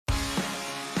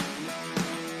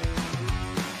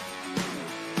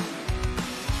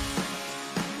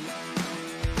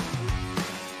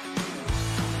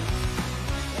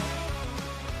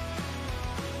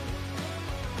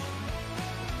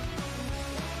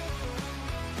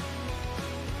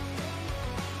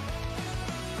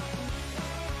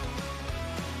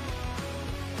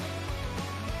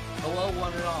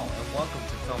one and all, and welcome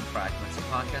to Film Fragments, a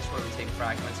podcast where we take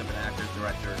fragments of an actor,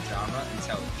 director, or genre and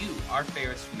tell you our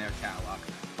favorites from their catalog.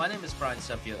 My name is Brian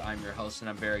Suffield, I'm your host, and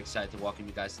I'm very excited to welcome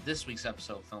you guys to this week's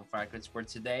episode of Film Fragments, where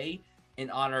today, in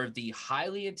honor of the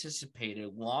highly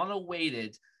anticipated,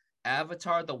 long-awaited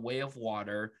Avatar: The Way of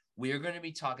Water, we are going to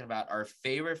be talking about our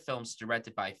favorite films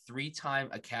directed by three-time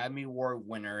Academy Award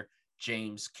winner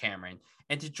James Cameron.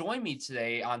 And to join me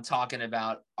today on talking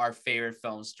about our favorite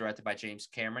films directed by James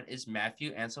Cameron is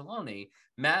Matthew Anzalone.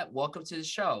 Matt, welcome to the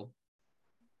show.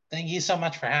 Thank you so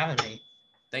much for having me.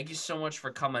 Thank you so much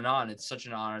for coming on. It's such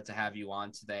an honor to have you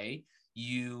on today.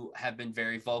 You have been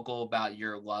very vocal about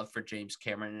your love for James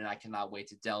Cameron, and I cannot wait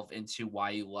to delve into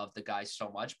why you love the guy so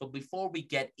much. But before we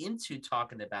get into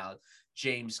talking about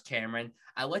James Cameron,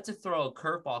 I like to throw a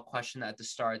curveball question at the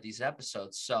start of these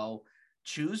episodes. So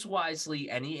choose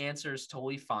wisely. Any answer is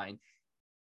totally fine.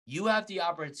 You have the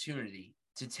opportunity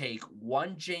to take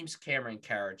one James Cameron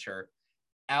character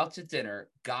out to dinner,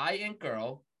 guy and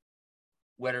girl,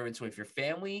 whether it's with your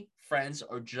family, friends,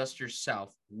 or just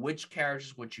yourself. Which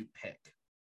characters would you pick?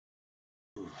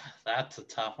 Ooh, that's a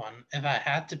tough one. If I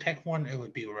had to pick one, it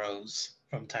would be Rose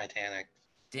from Titanic.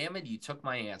 Damn it, you took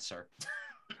my answer.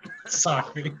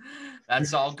 Sorry.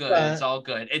 That's all good. It's all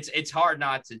good. It's hard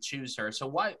not to choose her. So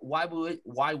why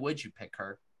would you pick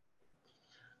her?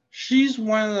 She's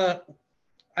one of the.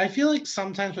 I feel like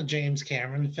sometimes with James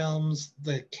Cameron films,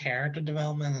 the character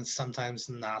development is sometimes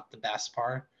not the best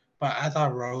part. But I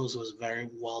thought Rose was very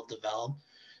well developed.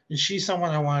 And she's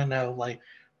someone I want to know, like,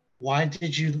 why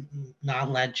did you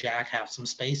not let Jack have some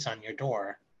space on your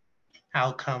door?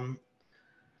 How come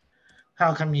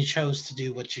how come you chose to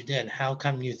do what you did? How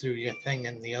come you threw your thing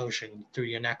in the ocean, threw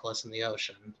your necklace in the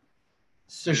ocean?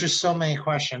 There's just so Seriously. many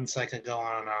questions that could go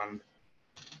on and on.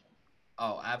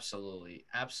 Oh, absolutely.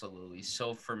 Absolutely.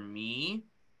 So for me,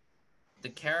 the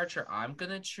character I'm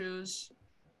going to choose,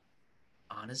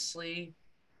 honestly,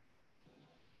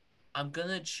 I'm going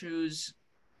to choose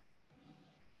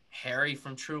Harry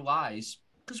from True Lies.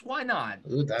 Because why not?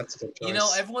 Ooh, that's a good You know,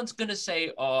 choice. everyone's going to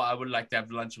say, oh, I would like to have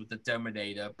lunch with the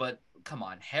Terminator. But come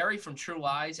on, Harry from True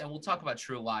Lies, and we'll talk about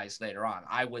True Lies later on.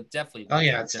 I would definitely Oh love to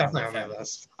yeah, have it's dinner definitely with on my him.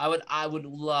 list. I would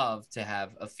love to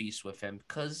have a feast with him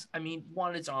because, I mean,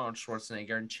 one, it's Arnold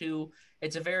Schwarzenegger, and two,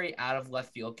 it's a very out of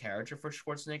left field character for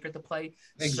Schwarzenegger to play.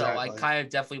 So I Exactly. kind of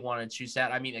definitely want to choose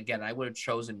that. I mean, again, I would have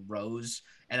chosen Rose,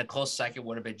 and a close second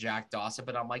would have been Jack Dawson,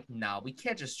 but I'm like, no, we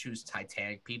can't just choose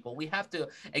Titanic people. We have to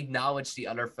acknowledge the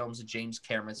other films of James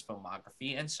Cameron's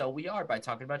filmography, and so we are by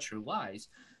talking about True Lies.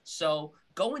 So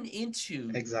going into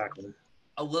Exactly.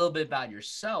 a little bit about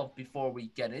yourself before we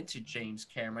get into James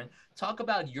Cameron. Talk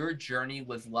about your journey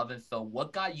with love and film.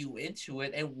 What got you into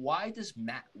it, and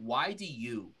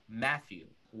Matthew,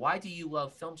 why do you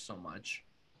love film so much?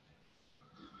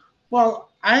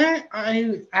 Well,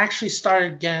 I actually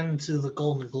started getting to the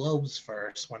Golden Globes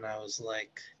first when I was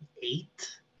like 8,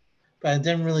 but I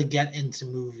didn't really get into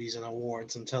movies and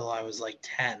awards until I was like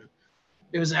 10.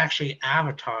 It was actually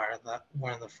Avatar that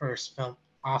one of the first film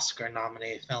Oscar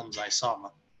nominated films I saw.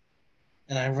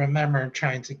 And I remember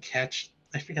trying to catch,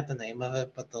 I forget the name of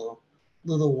it, but the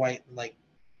little white like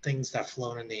things that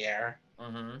float in the air,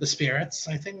 Mm-hmm. the spirits,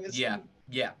 I think is. Yeah,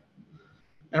 yeah.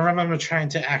 I remember trying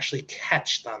to actually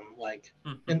catch them, like,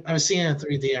 and I was seeing it in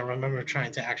 3D. I remember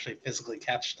trying to actually physically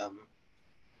catch them,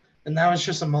 and that was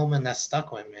just a moment that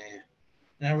stuck with me.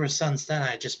 And ever since then,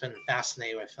 I've just been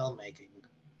fascinated with filmmaking,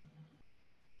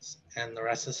 and the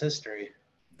rest is history.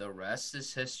 The rest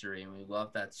is history, and we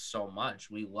love that so much.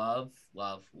 We love,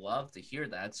 love, love to hear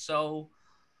that. So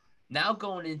now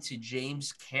going into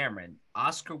James Cameron,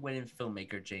 Oscar-winning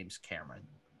filmmaker James Cameron.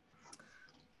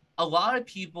 A lot of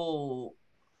people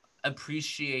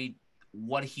appreciate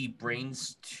what he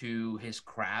brings to his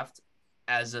craft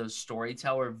as a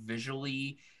storyteller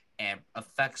visually and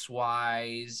effects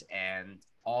wise and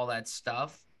all that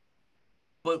stuff.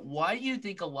 But why do you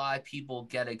think a lot of people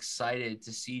get excited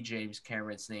to see James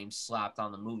Cameron's name slapped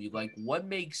on the movie? Like, what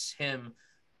makes him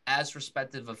as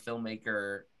respected a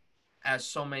filmmaker as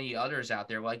so many others out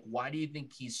there? Like, why do you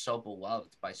think he's so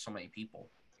beloved by so many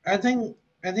people? I think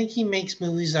I think he makes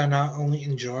movies that are not only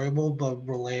enjoyable but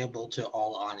relatable to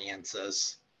all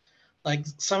audiences. Like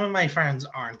some of my friends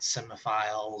aren't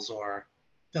cinephiles or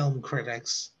film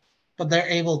critics, but they're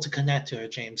able to connect to a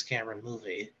James Cameron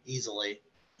movie easily.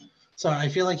 So I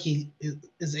feel like he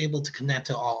is able to connect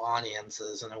to all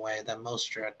audiences in a way that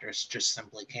most directors just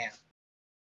simply can't.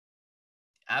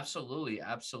 Absolutely,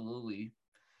 absolutely.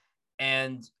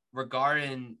 And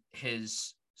regarding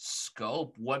his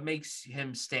scope, what makes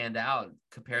him stand out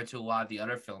compared to a lot of the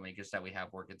other filmmakers that we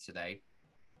have working today?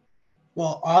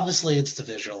 Well, obviously it's the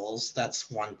visuals. That's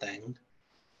one thing.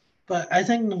 But I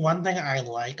think the one thing I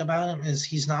like about him is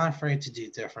he's not afraid to do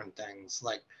different things.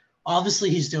 Like obviously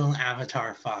he's doing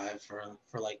Avatar 5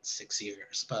 for like 6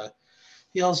 years, but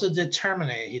he also did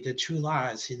Terminator, he did True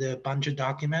Lies, he did a bunch of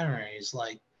documentaries.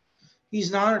 Like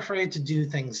he's not afraid to do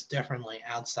things differently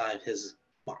outside his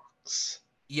box.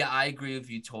 Yeah, I agree with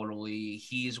you totally.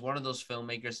 He's one of those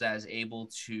filmmakers that is able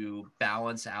to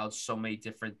balance out so many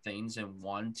different things in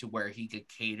one to where he could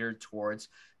cater towards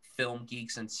film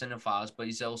geeks and cinephiles, but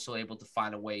he's also able to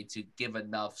find a way to give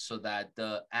enough so that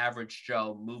the average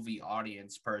Joe movie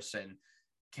audience person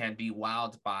can be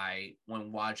wowed by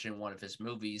when watching one of his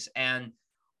movies. And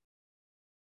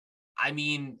I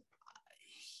mean,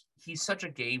 he's such a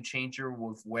game changer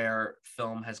with where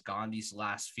film has gone these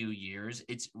last few years.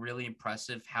 It's really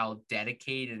impressive how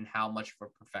dedicated and how much of a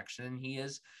perfectionist he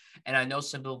is. And I know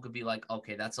some people could be like,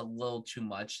 okay, that's a little too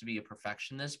much to be a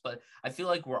perfectionist, but I feel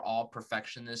like we're all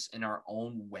perfectionists in our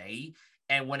own way.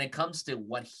 And when it comes to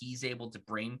what he's able to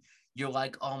bring, you're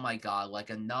like, oh my God, like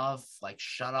enough, like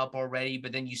shut up already.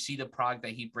 But then you see the product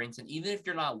that he brings, and even if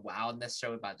you're not wowed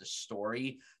necessarily by the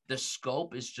story, the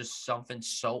scope is just something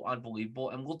so unbelievable.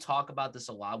 And we'll talk about this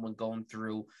a lot when going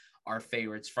through our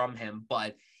favorites from him.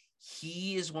 But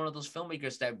he is one of those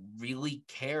filmmakers that really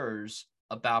cares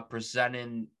about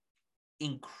presenting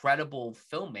incredible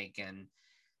filmmaking,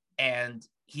 and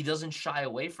he doesn't shy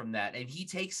away from that, and he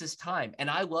takes his time. And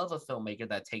I love a filmmaker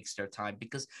that takes their time,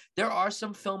 because there are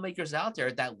some filmmakers out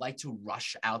there that like to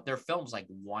rush out their films like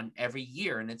one every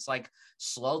year, and it's like,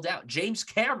 slow down. James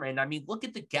Cameron, I mean, look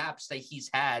at the gaps that he's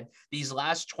had these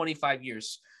last 25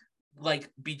 years. Like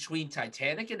between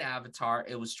Titanic and Avatar,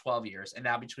 it was 12 years. And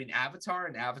now between Avatar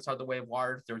and Avatar The Way of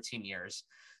Water, 13 years.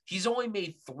 He's only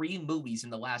made 3 movies in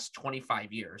the last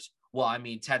 25 years. Well, I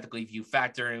mean, technically, if you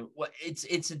factor in, well, it's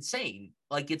insane.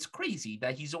 Like, it's crazy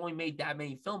that he's only made that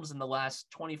many films in the last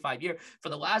 25 years. For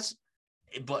the last,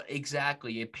 but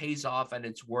exactly, it pays off and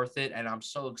it's worth it. And I'm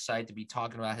so excited to be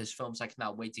talking about his films. I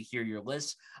cannot wait to hear your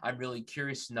list. I'm really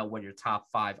curious to know what your top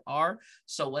 5 are.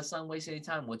 So let's not waste any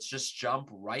time. Let's just jump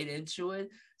right into it.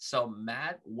 So,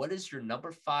 Matt, what is your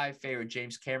number 5 favorite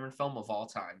James Cameron film of all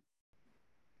time?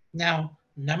 Now,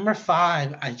 number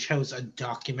 5, I chose a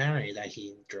documentary that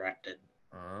he directed.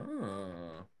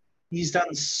 Oh. He's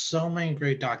done so many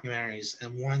great documentaries,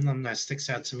 and one of them that sticks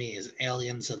out to me is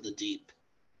Aliens of the Deep.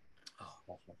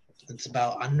 Oh. It's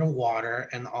about underwater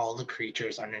and all the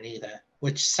creatures underneath it,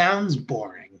 which sounds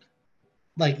boring.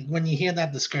 Like when you hear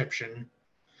that description,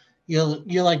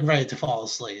 you're like ready to fall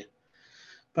asleep.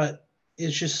 But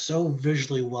it's just so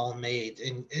visually well made,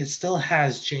 and it still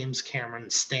has James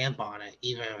Cameron's stamp on it,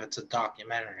 even if it's a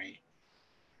documentary.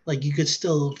 Like you could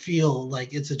still feel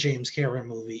like it's a James Cameron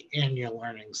movie, and you're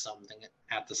learning something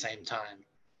at the same time.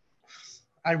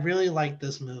 I really like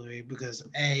this movie because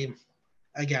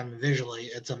again, visually,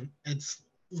 it's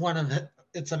one of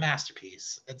it's a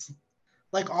masterpiece. It's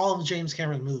like all of James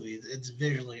Cameron movies. It's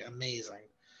visually amazing,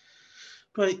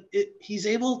 but he's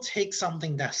able to take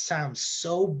something that sounds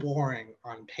so boring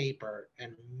on paper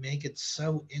and make it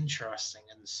so interesting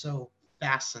and so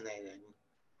fascinating.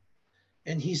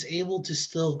 And he's able to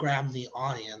still grab the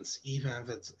audience, even if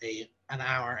it's an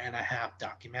hour and a half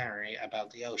documentary about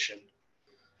the ocean.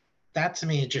 That to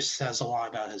me just says a lot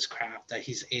about his craft that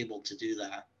he's able to do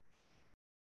that.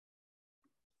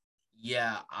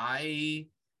 Yeah, I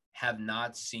have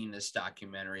not seen this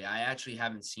documentary. I actually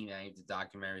haven't seen any of the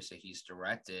documentaries that he's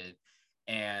directed.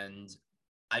 And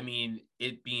I mean,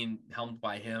 it being helmed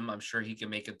by him, I'm sure he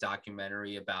can make a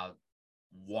documentary about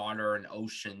water and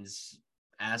oceans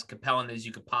as compelling as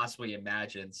you could possibly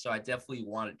imagine. So I definitely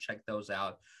want to check those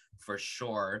out for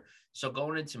sure. So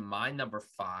going into my number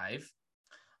 5,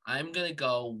 I'm going to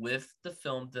go with the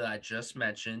film that I just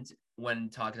mentioned when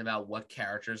talking about what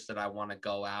characters that I want to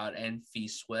go out and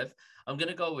feast with. I'm going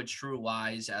to go with True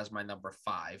Lies as my number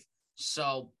 5.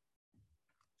 So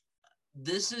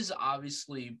this is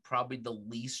obviously probably the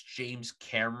least James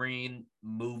Cameron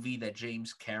movie that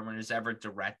James Cameron has ever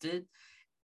directed.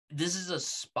 This is a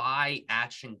spy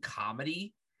action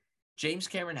comedy. James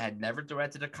Cameron had never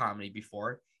directed a comedy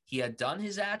before. He had done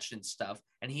his action stuff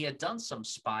and he had done some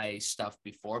spy stuff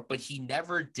before, but he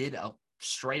never did a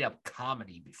straight up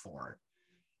comedy before.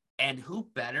 And who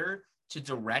better to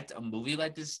direct a movie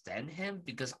like this than him?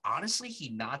 Because honestly, he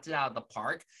knocked it out of the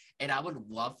park. And I would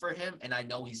love for him, and I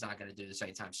know he's not going to do this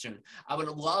anytime soon. I would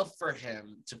love for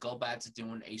him to go back to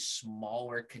doing a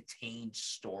smaller, contained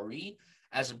story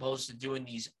as opposed to doing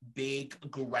these big,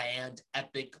 grand,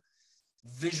 epic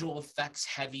visual effects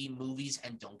heavy movies.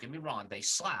 And don't get me wrong, they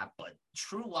slap, but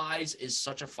True Lies is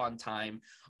such a fun time.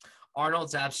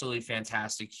 Arnold's absolutely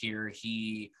fantastic here.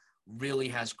 He really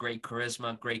has great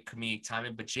charisma, great comedic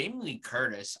timing. But Jamie Lee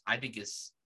Curtis, I think,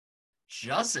 is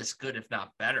just as good, if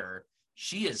not better.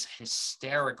 She is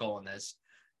hysterical in this.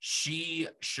 She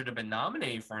should have been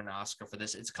nominated for an Oscar for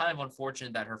this. It's kind of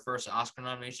unfortunate that her first Oscar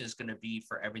nomination is going to be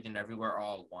for Everything Everywhere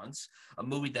All at Once, a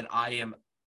movie that I am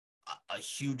a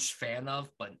huge fan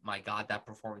of, but my God, that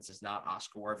performance is not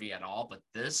Oscar worthy at all. But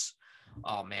this,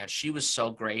 oh man, she was so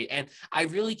great. And I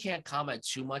really can't comment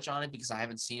too much on it because I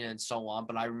haven't seen it in so long,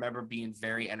 but I remember being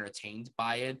very entertained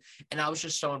by it. And I was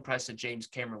just so impressed that James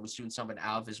Cameron was doing something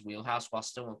out of his wheelhouse while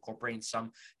still incorporating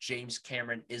some James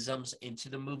Cameron isms into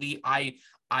the movie. I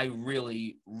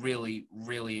really, really,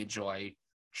 really enjoy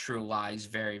True Lies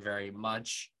very, very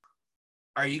much.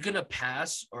 Are you going to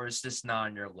pass, or is this not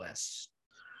on your list?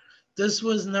 This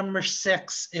was number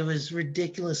 6. It was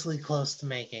ridiculously close to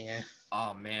making it.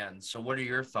 Oh man. So what are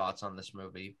your thoughts on this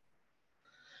movie?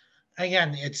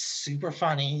 Again, it's super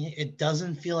funny. It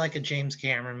doesn't feel like a James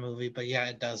Cameron movie, but yeah,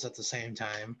 it does at the same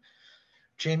time.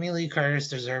 Jamie Lee Curtis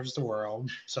deserves the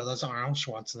world. So does Arnold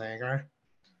Schwarzenegger.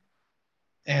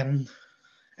 And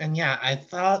yeah, I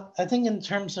think in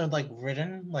terms of like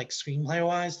written, like screenplay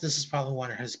wise, this is probably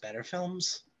one of his better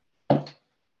films.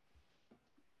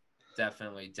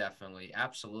 Definitely, definitely.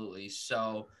 Absolutely.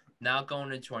 So now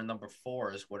going into our number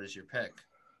 4 is, what is your pick?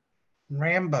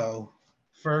 Rambo,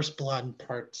 First Blood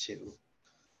Part 2.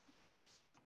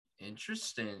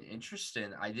 Interesting.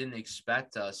 Interesting. I didn't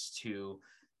expect us to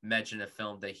mention a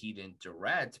film that he didn't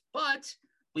direct, but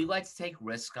we like to take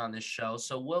risk on this show.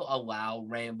 So we'll allow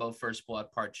Rambo First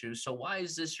Blood Part 2. So why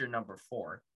is this your number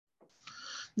 4?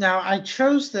 Now, I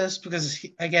chose this because,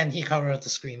 again, he co-wrote the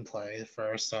screenplay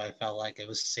first, so I felt like it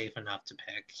was safe enough to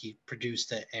pick. He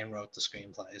produced it and wrote the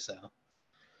screenplay, so.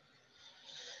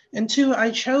 And two,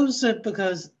 I chose it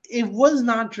because it was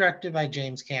not directed by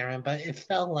James Cameron, but it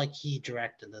felt like he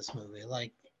directed this movie.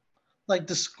 Like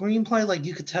the screenplay, like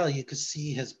you could tell, you could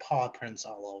see his paw prints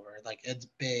all over. Like it's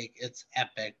big, it's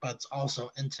epic, but it's also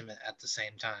intimate at the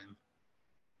same time.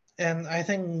 And I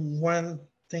think one of the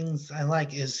things I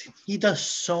like is he does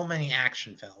so many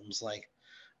action films. Like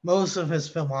most of his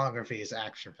filmography is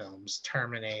action films.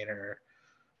 Terminator,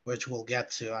 which we'll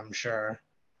get to, I'm sure,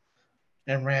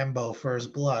 and Rambo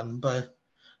First Blood. But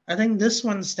I think this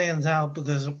one stands out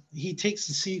because he takes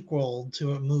the sequel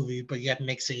to a movie, but yet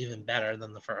makes it even better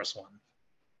than the first one.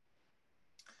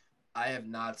 I have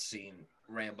not seen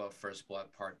Rambo First Blood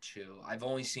Part 2. I've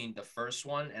only seen the first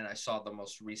one, and I saw the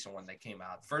most recent one that came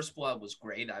out. First Blood was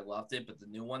great. I loved it, but the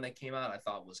new one that came out I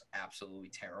thought was absolutely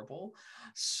terrible.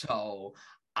 So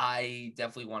I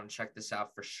definitely want to check this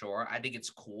out for sure. I think it's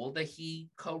cool that he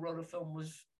co-wrote a film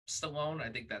with Stallone. I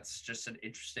think that's just an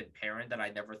interesting pairing that I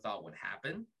never thought would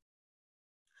happen.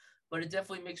 But it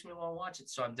definitely makes me want to watch it.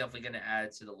 So I'm definitely going to add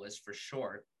it to the list for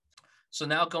sure. So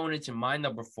now going into my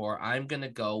number 4, I'm going to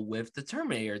go with The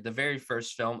Terminator, the very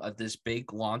first film of this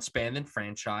big, long-spanning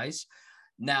franchise.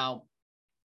 Now,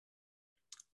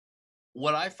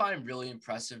 what I find really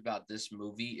impressive about this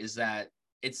movie is that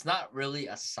it's not really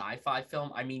a sci-fi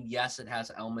film. I mean, yes, it has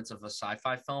elements of a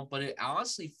sci-fi film, but it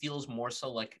honestly feels more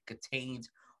so like a contained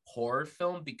horror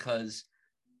film because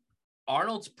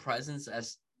Arnold's presence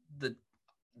as the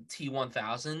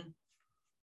T-1000,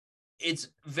 it's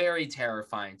very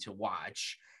terrifying to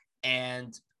watch.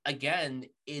 And again,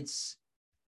 it's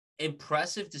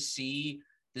impressive to see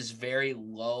this very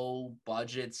low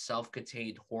budget,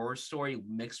 self-contained horror story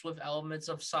mixed with elements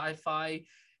of sci-fi.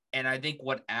 And I think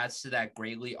what adds to that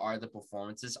greatly are the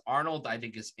performances. Arnold, I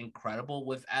think, is incredible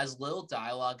with as little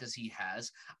dialogue as he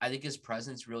has. I think his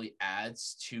presence really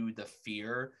adds to the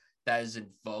fear that is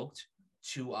invoked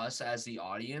to us as the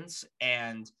audience.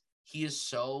 And he is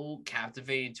so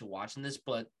captivating to watching this.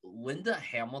 But Linda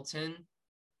Hamilton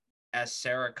as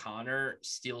Sarah Connor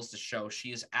steals the show.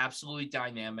 She is absolutely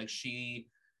dynamic.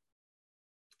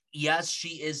 Yes,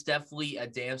 she is definitely a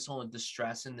damsel in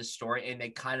distress in this story, and they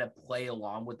kind of play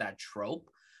along with that trope.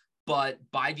 But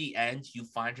by the end, you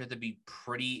find her to be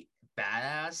pretty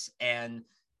badass, and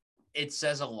it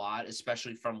says a lot,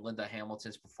 especially from Linda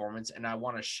Hamilton's performance. And I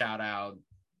want to shout out,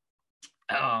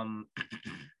 um,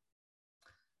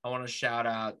 I want to shout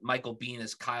out Michael Biehn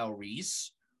as Kyle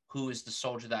Reese, who is the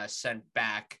soldier that is sent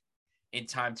back in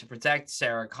time to protect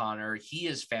Sarah Connor. He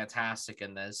is fantastic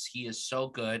in this. He is so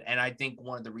good. And I think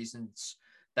one of the reasons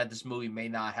that this movie may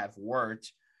not have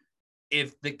worked,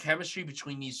 if the chemistry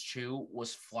between these two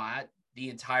was flat, the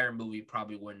entire movie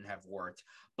probably wouldn't have worked.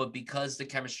 But because the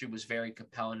chemistry was very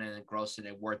compelling and engrossing,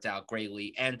 it worked out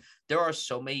greatly. And there are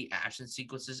so many action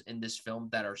sequences in this film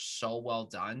that are so well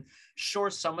done. Sure,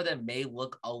 some of them may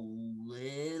look a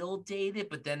little dated,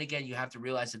 but then again, you have to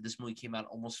realize that this movie came out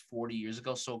almost 40 years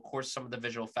ago. So, of course, some of the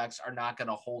visual effects are not going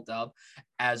to hold up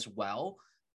as well.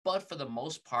 But for the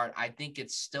most part, I think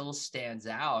it still stands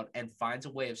out and finds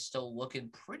a way of still looking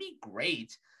pretty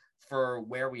great for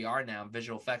where we are now in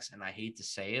visual effects. And I hate to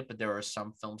say it, but there are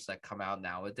some films that come out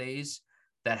nowadays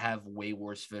that have way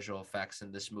worse visual effects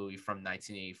than this movie from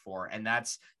 1984. And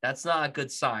that's not a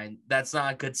good sign. That's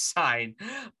not a good sign.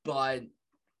 But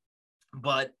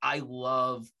I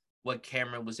love what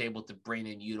Cameron was able to bring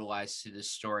and utilize to this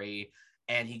story.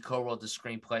 And he co-wrote the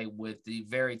screenplay with the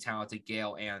very talented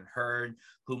Gail Ann Hurd,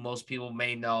 who most people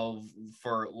may know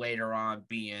for later on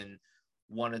being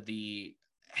one of the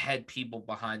head people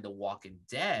behind The Walking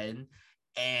Dead.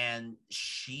 And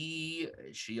she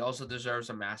also deserves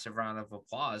a massive round of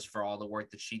applause for all the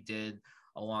work that she did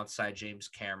alongside James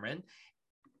Cameron.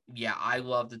 Yeah, I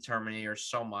love the Terminator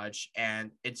so much,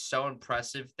 and it's so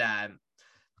impressive that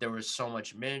there was so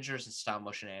much miniatures and stop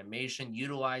motion animation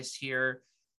utilized here.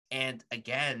 And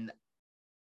again,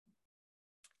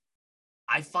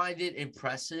 I find it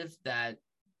impressive that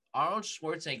Arnold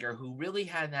Schwarzenegger, who really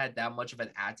hadn't had that much of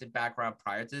an acting background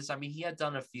prior to this, I mean, he had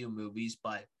done a few movies,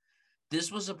 but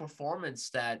this was a performance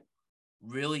that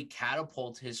really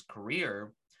catapulted his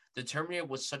career. The Terminator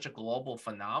was such a global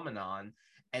phenomenon.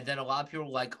 And then a lot of people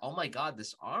were like, oh my God,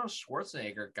 this Arnold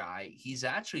Schwarzenegger guy, he's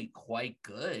actually quite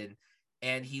good.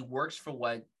 And he works for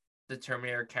what the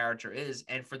Terminator character is.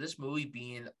 And for this movie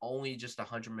being only just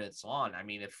 100 minutes long, I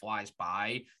mean, it flies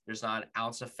by. There's not an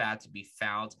ounce of fat to be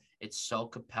found. It's so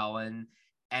compelling.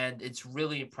 And it's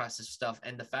really impressive stuff.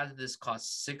 And the fact that this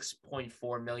cost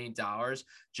 $6.4 million,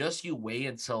 just you wait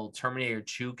until Terminator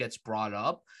 2 gets brought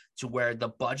up to where the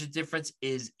budget difference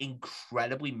is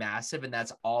incredibly massive. And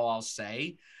that's all I'll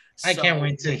say. I can't So,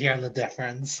 wait to hear the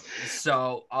difference.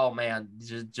 oh man,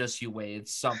 just you wait.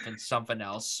 It's something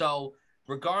else. So,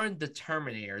 regarding the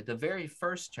Terminator, the very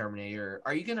first Terminator,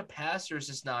 are you going to pass or is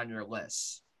this not on your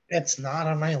list? It's not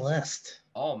on my list.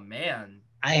 Oh man.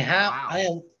 I have Wow.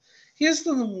 I Here's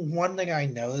the one thing I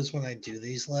notice when I do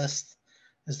these lists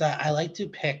is that I like to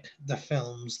pick the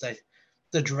films that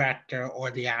the director or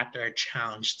the actor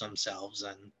challenged themselves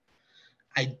in.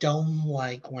 I don't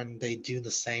like when they do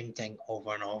the same thing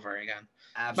over and over again.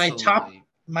 My top Absolutely.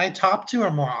 my top two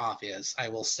are more obvious. I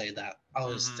will say that.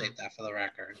 I'll just Mhm. state that for the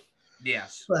record.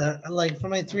 Yes. But like for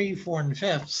my three, four, and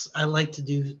fifths, I like to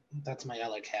do that's my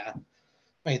other cat.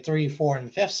 My three, four,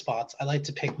 and fifth spots, I like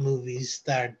to pick movies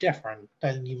that are different.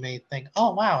 Then you may think,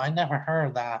 oh wow, I never heard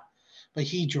of that. But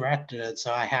he directed it,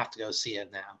 so I have to go see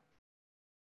it now.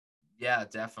 Yeah,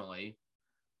 definitely.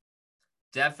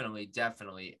 Definitely.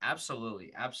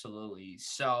 Absolutely.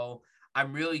 So,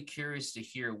 I'm really curious to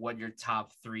hear what your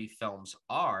top 3 films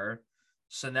are.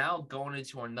 So now going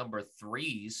into our number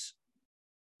 3s,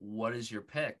 what is your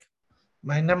pick?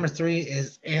 My number three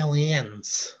is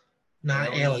Aliens,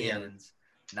 not Alien. Aliens,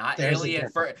 not There's a Alien.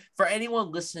 difference. For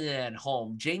anyone listening at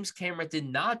home, James Cameron did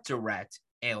not direct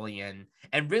Alien,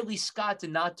 and Ridley Scott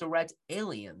did not direct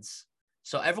Aliens.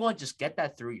 So everyone, just get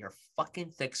that through your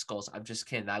fucking thick skulls. I'm just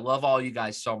kidding. I love all you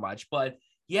guys so much, but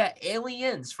yeah,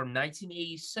 Aliens from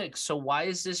 1986. So why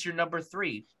is this your number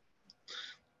 3?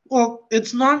 Well,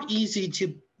 it's not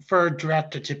easy for a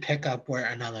director to pick up where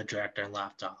another director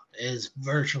left off. It is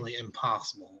virtually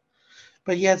impossible.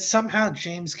 But yet somehow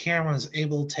James Cameron was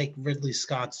able to take Ridley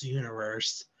Scott's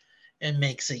universe and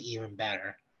makes it even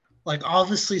better. Like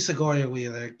obviously Sigourney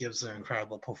Weaver gives an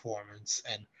incredible performance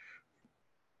and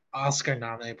Oscar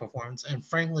nominated performance, and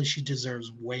frankly she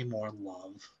deserves way more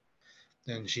love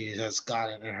than she has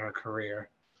gotten in her career.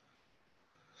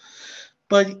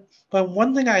 But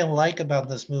one thing I like about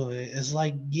this movie is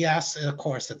like yes, of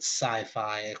course it's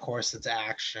sci-fi, of course it's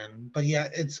action, but yeah,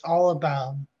 it's all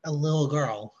about a little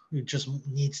girl who just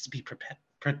needs to be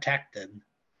protected.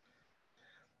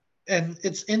 And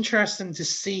it's interesting to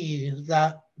see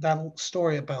that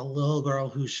story about a little girl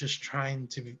who's just trying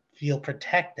to feel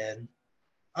protected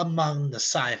among the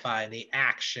sci-fi, the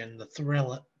action, the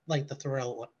thrill, like the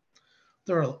thriller.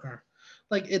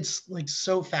 Like it's like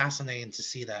so fascinating to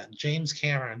see that James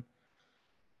Cameron.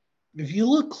 If you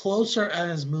look closer at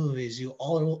his movies, you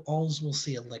always will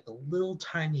see like a little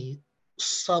tiny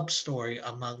sub story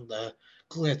among the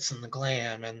glitz and the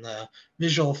glam and the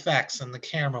visual effects and the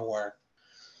camera work.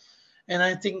 And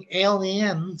I think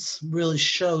Aliens really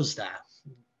shows that.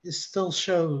 It still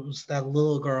shows that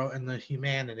little girl and the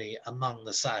humanity among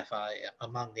the sci-fi,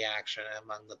 among the action, and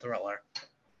among the thriller.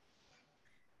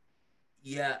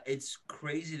 Yeah, it's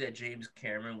crazy that James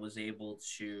Cameron was able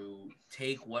to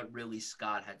take what Ridley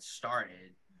Scott had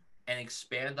started and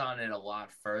expand on it a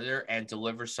lot further and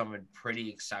deliver something pretty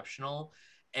exceptional.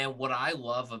 And what I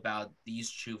love about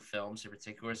these two films in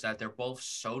particular is that they're both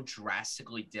so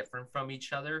drastically different from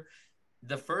each other.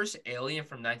 The first Alien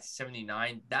from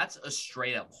 1979, that's a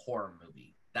straight up horror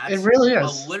movie. It That's really a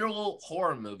is. literal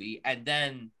horror movie. And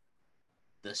then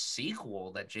the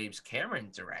sequel that James Cameron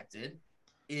directed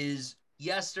is,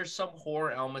 yes, there's some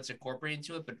horror elements incorporated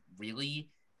into it, but really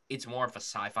it's more of a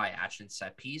sci-fi action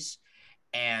set piece.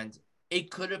 And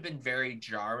it could have been very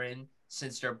jarring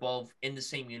since they're both in the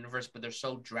same universe, but they're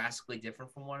so drastically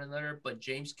different from one another. But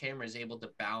James Cameron is able to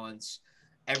balance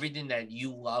everything that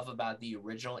you love about the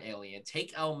original Alien,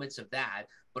 take elements of that,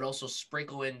 but also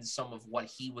sprinkle in some of what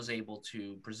he was able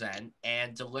to present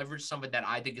and deliver something that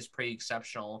I think is pretty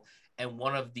exceptional and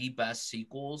one of the best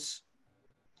sequels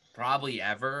probably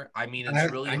ever. I mean, I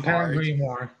can't agree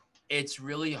more. it's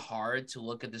really hard to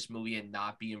look at this movie and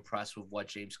not be impressed with what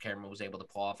James Cameron was able to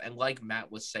pull off. And like Matt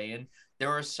was saying, there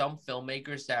are some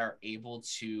filmmakers that are able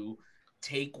to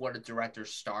take what a director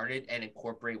started and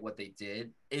incorporate what they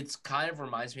did. It's kind of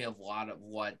reminds me of a lot of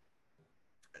what,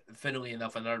 funnily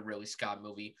enough, another Ridley Scott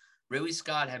movie. Ridley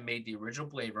Scott had made the original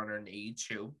Blade Runner in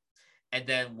 '82, and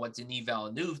then what Denis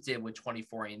Villeneuve did with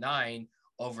 2049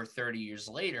 over 30 years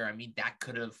later. I mean, that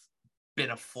could have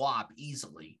been a flop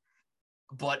easily,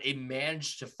 but it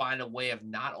managed to find a way of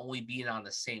not only being on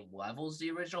the same level as the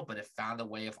original, but it found a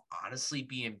way of honestly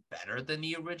being better than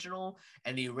the original.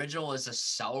 And the original is a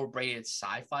celebrated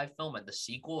sci-fi film, and the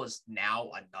sequel is now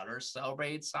another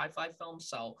celebrated sci-fi film.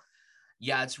 So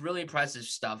yeah, it's really impressive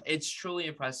stuff. It's truly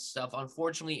impressive stuff.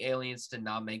 Unfortunately, Aliens did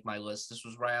not make my list. This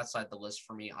was right outside the list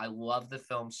for me. I love the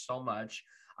film so much.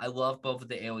 I love both of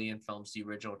the Alien films, the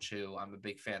original two. I'm a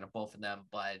big fan of both of them,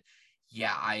 but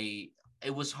yeah, I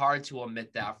it was hard to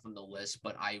omit that from the list,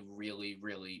 but I really,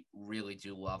 really, really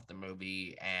do love the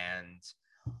movie, and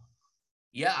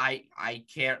yeah, I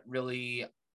can't really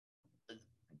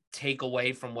take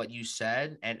away from what you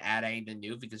said and add anything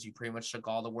new because you pretty much took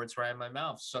all the words right out of my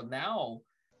mouth. So now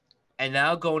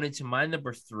going into my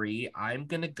number three, I'm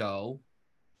gonna go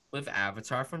with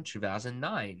Avatar from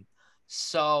 2009.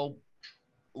 So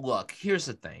look, here's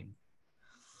the thing.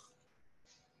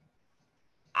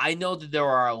 I know that there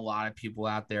are a lot of people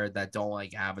out there that don't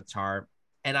like Avatar,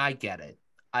 and I get it.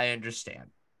 I understand.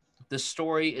 The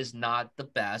story is not the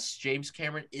best. James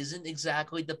Cameron isn't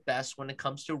exactly the best when it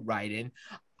comes to writing.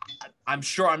 I'm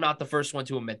sure I'm not the first one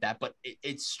to admit that, but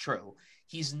it's true.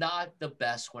 He's not the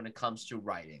best when it comes to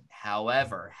writing.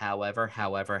 However,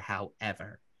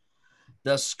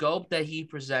 the scope that he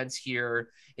presents here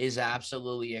is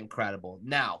absolutely incredible.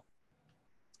 Now,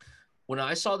 when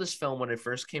I saw this film when it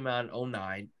first came out in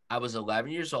 '09, I was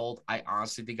 11 years old. I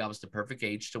honestly think I was the perfect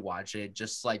age to watch it.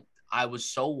 Just like I was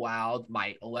so wowed.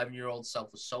 My 11-year-old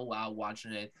self was so wowed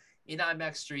watching it in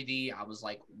IMAX 3D. I was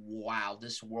like, wow,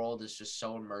 this world is just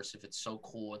so immersive. It's so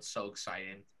cool. It's so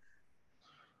exciting.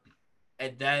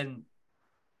 And then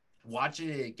watching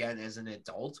it again as an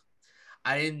adult,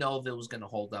 I didn't know if it was going to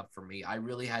hold up for me. I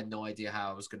really had no idea how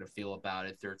I was going to feel about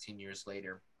it 13 years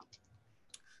later.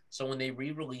 So when they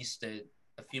re-released it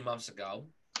a few months ago,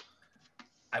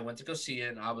 I went to go see it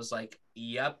and I was like,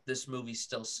 yep, this movie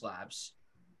still slaps.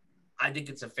 I think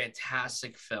it's a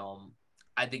fantastic film.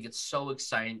 I think it's so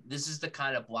exciting. This is the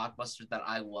kind of blockbuster that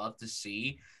I love to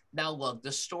see. Now, look,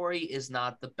 the story is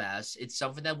not the best. It's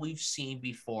something that we've seen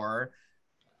before,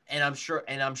 and I'm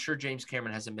sure James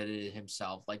Cameron has admitted it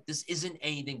himself. Like this isn't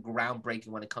anything groundbreaking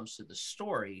when it comes to the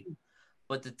story,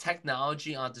 but the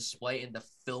technology on display and the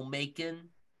filmmaking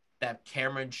that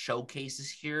Cameron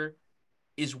showcases here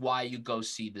is why you go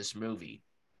see this movie.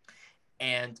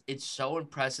 And it's so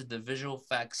impressive. The visual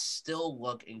effects still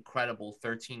look incredible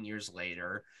 13 years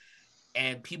later.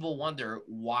 And people wonder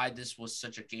why this was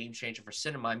such a game changer for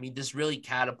cinema. I mean, this really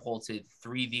catapulted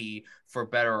 3D for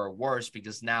better or worse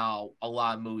because now a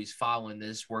lot of movies following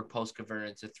this were post converted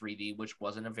into 3D, which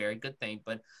wasn't a very good thing.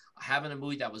 But having a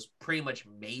movie that was pretty much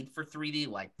made for 3D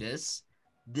like this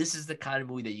is the kind of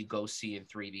movie that you go see in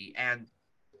 3D. And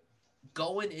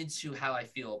going into how I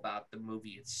feel about the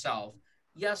movie itself,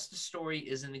 yes, the story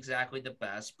isn't exactly the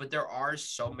best, but there are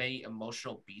so many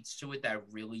emotional beats to it that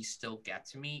really still get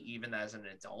to me, even as an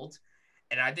adult.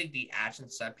 And I think the action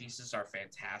set pieces are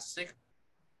fantastic.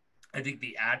 I think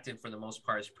the acting, for the most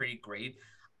part, is pretty great.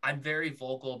 I'm very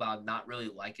vocal about not really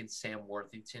liking Sam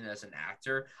Worthington as an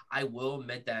actor. I will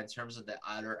admit that in terms of the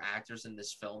other actors in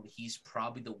this film, he's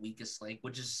probably the weakest link,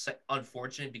 which is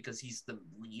unfortunate because he's the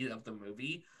lead of the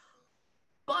movie.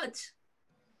 But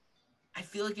I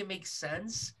feel like it makes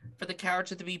sense for the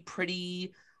character to be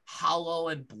pretty hollow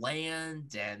and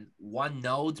bland and one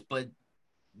note, but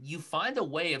you find a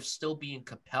way of still being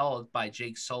compelled by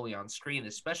Jake Sully on screen,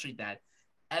 especially that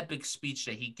epic speech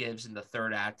that he gives in the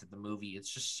third act of the movie. It's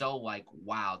just so like,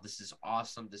 wow, this is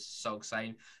awesome. This is so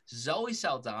exciting. Zoe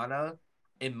Saldana,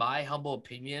 in my humble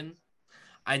opinion,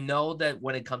 I know that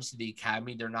when it comes to the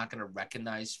Academy, they're not going to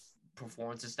recognize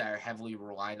performances that are heavily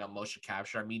reliant on motion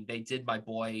capture. I mean, they did my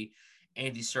boy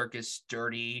Andy Serkis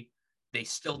dirty. They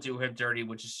still do him dirty,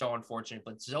 which is so unfortunate.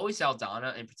 But Zoe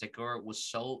Saldana in particular was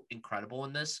so incredible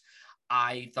in this.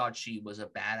 I thought she was a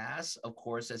badass, of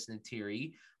course, as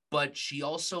Neytiri, but she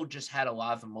also just had a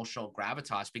lot of emotional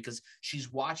gravitas because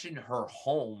she's watching her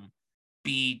home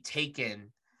be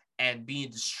taken and being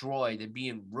destroyed and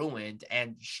being ruined.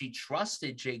 And she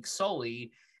trusted Jake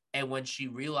Sully. And when she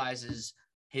realizes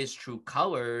his true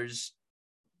colors,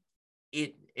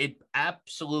 it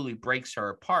absolutely breaks her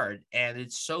apart. And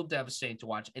it's so devastating to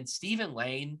watch. And Stephen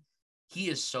Lane, he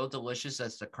is so delicious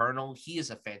as the Colonel. He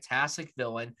is a fantastic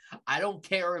villain. I don't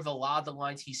care if a lot of the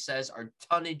lines he says are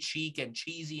tongue in cheek and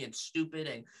cheesy and stupid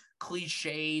and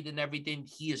cliched and everything.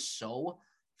 He is so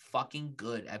fucking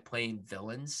good at playing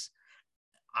villains.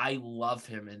 I love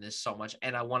him in this so much.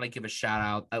 And I want to give a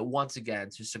shout out once again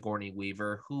to Sigourney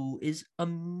Weaver, who is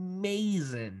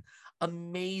amazing,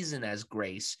 amazing as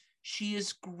Grace. She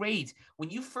is great.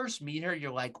 When you first meet her, you're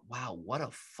like, wow, what a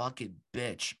fucking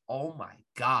bitch. Oh my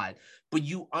God. But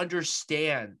you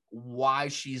understand why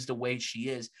she's the way she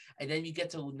is. And then you get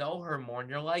to know her more, and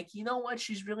you're like, you know what?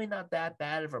 She's really not that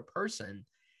bad of a person.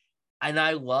 And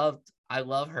I love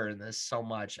her in this so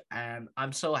much. And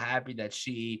I'm so happy that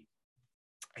she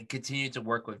and continue to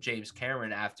work with James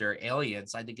Cameron after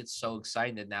Aliens. I think it's so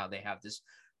exciting that now they have this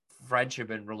friendship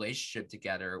and relationship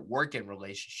together, working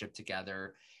relationship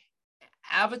together.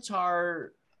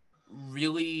 Avatar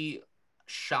really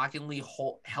shockingly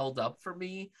held up for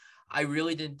me. I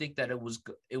really didn't think that it was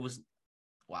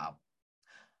wow.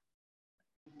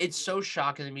 It's so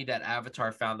shocking to me that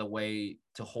Avatar found a way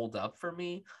to hold up for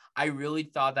me. I really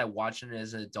thought that watching it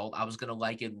as an adult, I was going to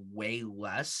like it way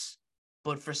less.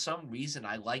 But for some reason,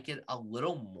 I like it a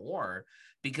little more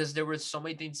because there were so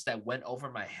many things that went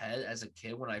over my head as a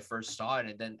kid when I first saw it.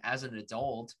 And then as an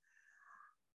adult,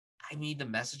 I mean, the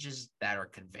messages that are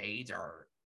conveyed are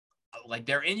like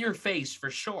they're in your face for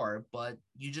sure, but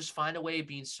you just find a way of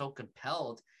being so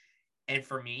compelled. And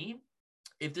for me,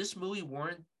 if this movie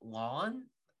weren't long,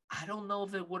 I don't know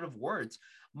if it would have worked.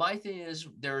 My thing is,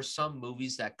 there are some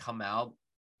movies that come out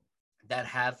that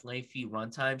have lengthy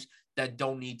runtimes that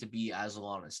don't need to be as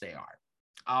long as they are.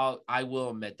 I will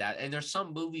admit that. And there's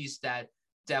some movies that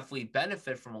definitely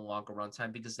benefit from a longer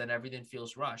runtime because then everything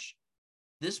feels rushed.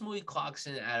 This movie clocks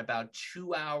in at about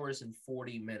 2 hours and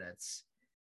 40 minutes.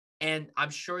 And I'm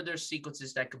sure there's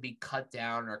sequences that could be cut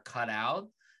down or cut out.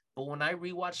 But when I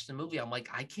rewatched the movie, I'm like,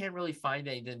 I can't really find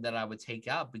anything that I would take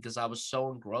out because I was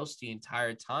so engrossed the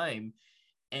entire time.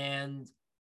 And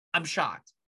I'm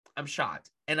shocked. I'm shocked.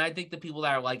 And I think the people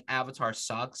that are like Avatar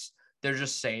sucks, they're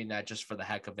just saying that just for the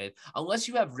heck of it. Unless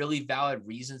you have really valid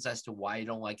reasons as to why you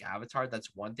don't like Avatar,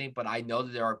 that's one thing. But I know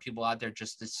that there are people out there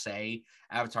just to say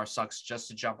Avatar sucks just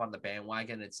to jump on the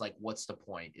bandwagon. It's like, what's the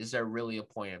point? Is there really a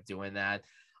point of doing that?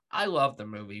 I love the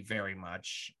movie very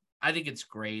much. I think it's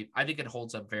great. I think it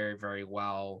holds up very, very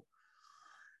well.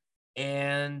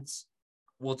 And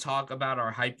we'll talk about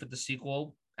our hype for the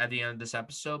sequel at the end of this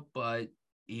episode. But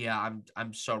yeah,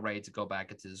 I'm so ready to go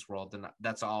back into this world, and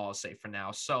that's all I'll say for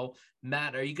now. So,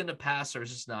 Matt, are you gonna pass, or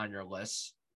is this not on your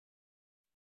list?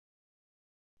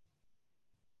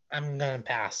 I'm gonna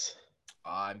pass.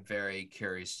 I'm very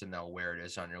curious to know where it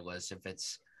is on your list, if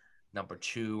it's number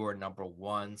 2 or number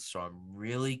 1. So I'm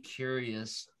really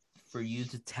curious for you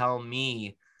to tell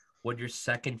me what your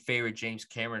second favorite James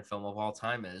Cameron film of all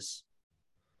time is.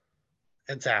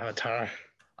 It's Avatar.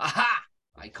 Aha!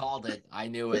 I called it. I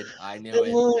knew it. I knew It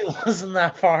it. really wasn't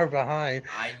that far behind.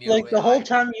 I knew Like it. the whole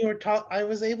time you were talking, I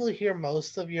was able to hear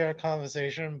most of your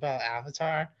conversation about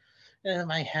Avatar, and in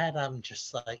my head, I'm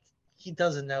just like, he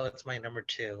doesn't know it's my number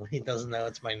two. He doesn't know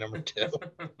it's my number two.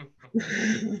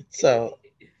 So,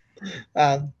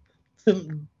 um,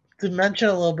 to, to mention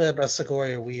a little bit about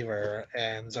Sigourney Weaver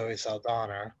and Zoe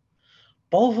Saldana,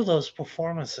 both of those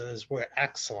performances were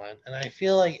excellent, and I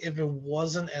feel like if it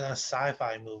wasn't in a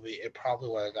sci-fi movie, it probably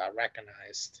would have got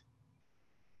recognized.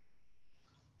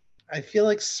 I feel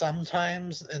like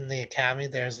sometimes in the Academy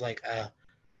there's like a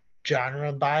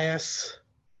genre bias.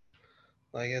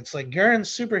 Like it's like you're in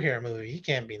superhero movie, you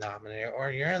can't be nominated,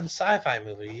 or you're in sci-fi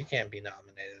movie, you can't be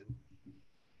nominated.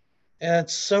 And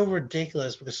it's so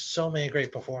ridiculous because so many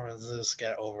great performances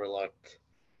get overlooked.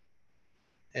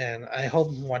 And I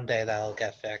hope one day that'll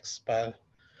get fixed. But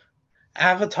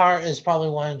Avatar is probably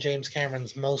one of James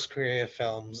Cameron's most creative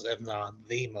films, if not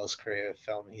the most creative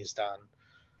film he's done.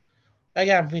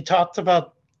 Again, we talked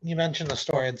about, you mentioned the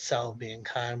story itself being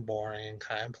kind of boring and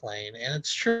kind of plain, and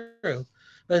it's true,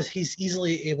 but he's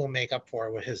easily able to make up for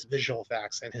it with his visual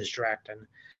effects and his directing.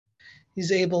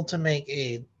 He's able to make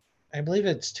I believe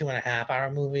it's 2.5 hour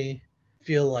movie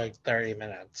feel like 30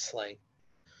 minutes. Like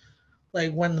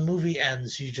when the movie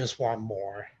ends, you just want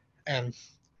more. And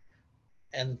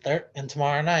and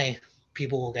tomorrow night,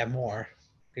 people will get more.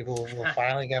 People will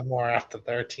finally get more after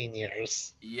 13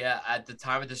 years. Yeah, at the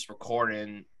time of this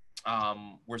recording,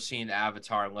 we're seeing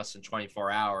Avatar in less than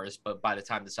 24 hours, but by the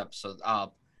time this episode's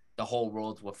up, the whole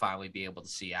world will finally be able to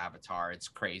see Avatar. It's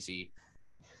crazy.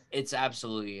 It's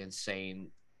absolutely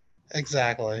insane.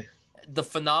 Exactly. The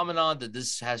phenomenon that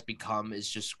this has become is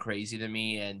just crazy to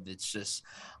me, and it's just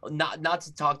not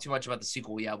to talk too much about the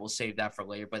sequel. Yeah, we'll save that for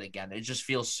later. But again, it just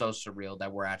feels so surreal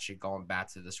that we're actually going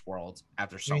back to this world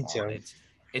after so Me long. too.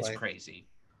 It's Like, crazy.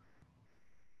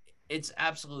 It's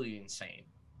absolutely insane.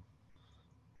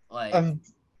 Like, um,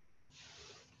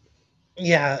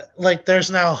 yeah, like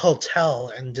there's now a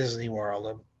hotel in Disney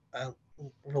World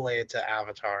related to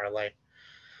Avatar. Like,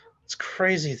 it's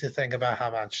crazy to think about how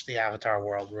much the Avatar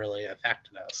world really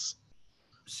affected us.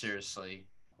 seriously,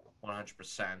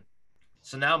 100%.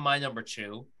 So now my number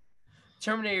two,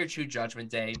 Terminator 2 Judgment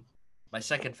Day, my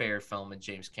second favorite film in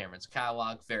James Cameron's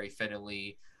catalog. Very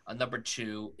fittingly, number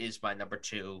two is my number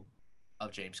two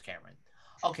of James Cameron.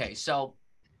 Okay, so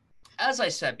as I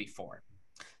said before,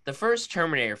 the first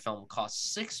Terminator film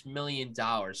cost $6 million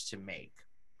to make.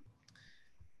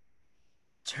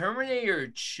 Terminator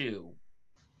 2,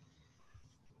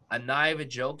 I'm not even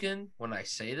joking when I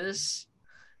say this,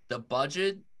 the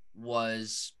budget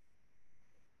was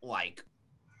like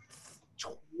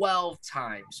 12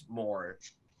 times more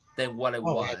than what it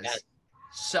Oh, I bet. was.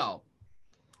 So,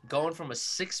 going from a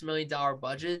 $6 million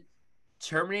budget,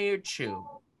 Terminator 2,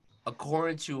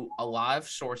 according to a lot of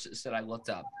sources that I looked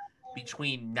up,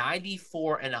 between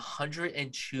 94 and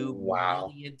 102 Wow.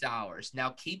 million dollars. Now,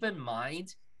 keep in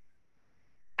mind,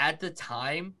 at the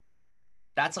time,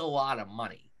 that's a lot of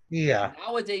money. Yeah.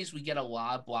 Nowadays, we get a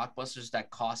lot of blockbusters that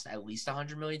cost at least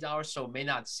 $100 million, so it may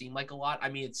not seem like a lot. I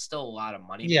mean, it's still a lot of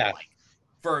money, but Yeah. like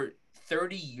for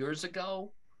 30 years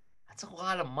ago, that's a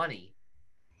lot of money.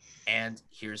 And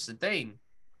here's the thing.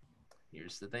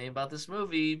 Here's the thing about this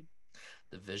movie.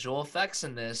 The visual effects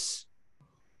in this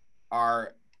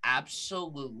are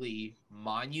absolutely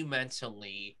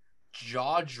monumentally,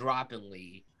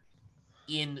 jaw-droppingly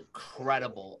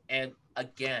incredible. And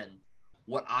again,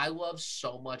 what I love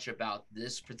so much about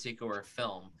this particular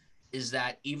film is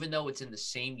that even though it's in the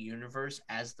same universe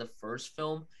as the first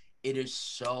film, it is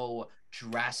so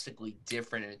drastically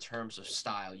different in terms of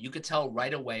style. You could tell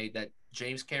right away that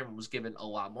James Cameron was given a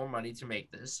lot more money to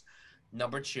make this.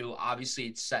 Number two, obviously,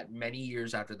 it's set many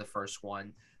years after the first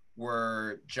one.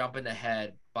 We're jumping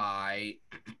ahead by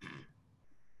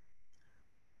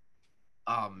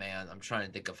oh man, I'm trying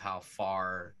to think of how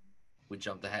far we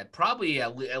jumped ahead. Probably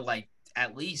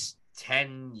at least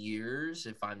 10 years,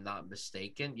 if I'm not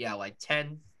mistaken. Yeah, like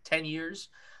 10 years,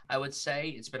 I would say.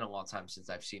 It's been a long time since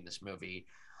I've seen this movie,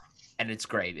 and it's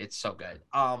great. It's so good.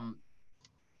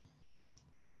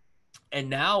 And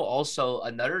now also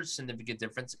another significant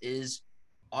difference is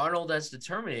Arnold as the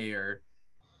Terminator.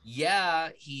 Yeah,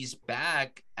 he's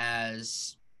back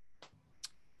as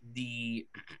the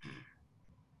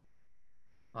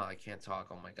oh, I can't talk.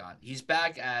 Oh my god. He's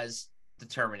back as the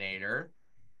Terminator.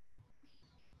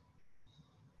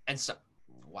 And so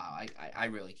wow, I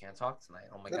really can't talk tonight.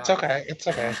 Oh my It's god. okay. It's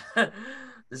okay.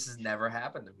 This has never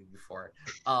happened to me before.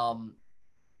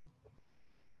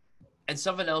 And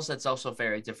something else that's also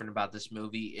very different about this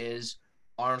movie is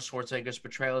Arnold Schwarzenegger's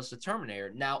portrayal as the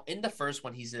Terminator. Now, in the first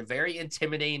one, he's in a very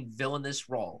intimidating villainous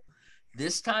role.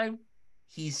 This time,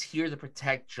 he's here to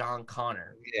protect John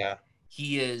Connor. Yeah.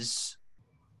 He is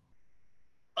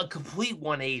a complete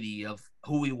 180 of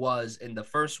who he was in the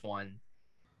first one.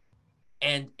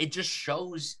 And it just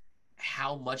shows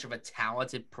how much of a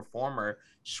talented performer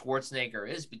Schwarzenegger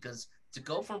is, because to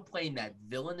go from playing that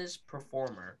villainous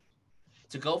performer,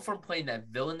 to go from playing that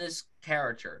villainous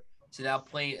character to now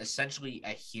playing essentially a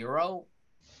hero,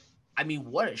 I mean,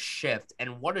 what a shift,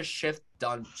 and what a shift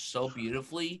done so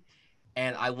beautifully.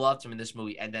 And I loved him in this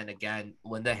movie. And then again,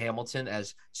 Linda Hamilton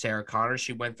as Sarah Connor,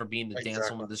 she went from being the damsel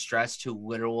Exactly. in distress to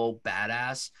literal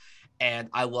badass. And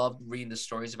I loved reading the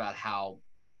stories about how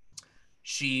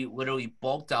She literally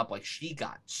bulked up, like she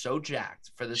got so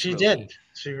jacked for this She did. movie,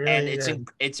 She and really did.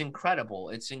 it's incredible.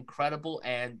 It's incredible,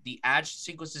 and the action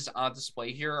sequences on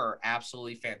display here are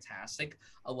absolutely fantastic.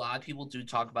 A lot of people do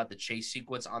talk about the chase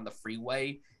sequence on the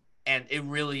freeway, and it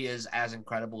really is as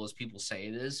incredible as people say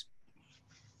it is.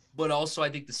 But also, I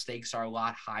think the stakes are a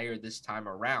lot higher this time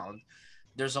around.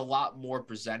 There's a lot more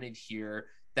presented here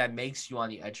that makes you on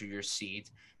the edge of your seat,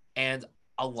 and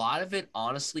a lot of it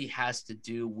honestly has to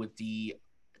do with the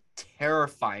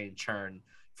terrifying turn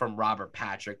from Robert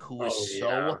Patrick, who is Oh yeah.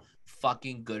 so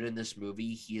fucking good in this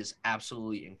movie. He is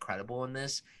absolutely incredible in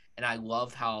this. And I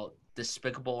love how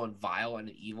despicable and vile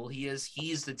and evil he is.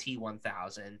 He's the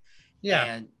T-1000. Yeah.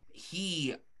 And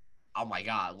he, oh my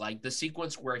God, like the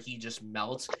sequence where he just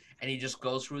melts and he just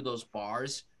goes through those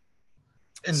bars,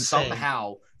 Insane.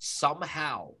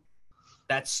 somehow,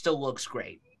 that still looks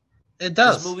great. It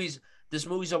This does. movie's this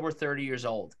movie's over 30 years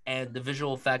old, and the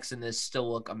visual effects in this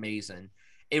still look amazing.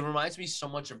 It reminds me so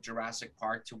much of Jurassic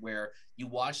Park, to where you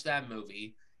watch that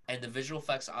movie and the visual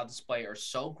effects on display are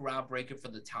so groundbreaking for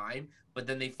the time, but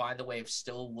then they find a way of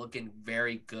still looking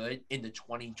very good in the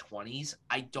 2020s.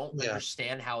 I don't Yeah.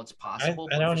 understand how it's I, possible,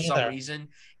 I but for don't some either. reason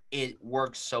it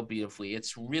works so beautifully.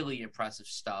 It's really impressive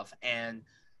stuff, and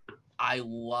I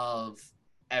love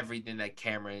everything that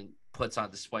Cameron puts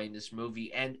on display in this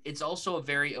movie. And it's also a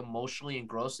very emotionally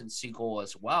engrossing sequel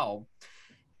as well.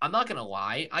 I'm not gonna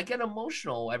lie, I get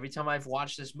emotional every time I've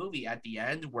watched this movie. At the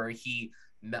end, where he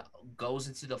goes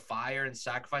into the fire and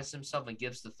sacrifices himself and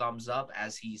gives the thumbs up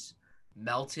as he's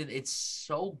melted, it's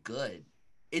so good.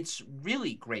 It's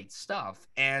really great stuff.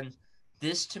 And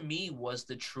this to me was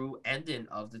the true ending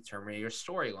of the Terminator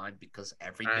storyline, because I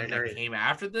everything that agree. came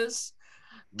after this,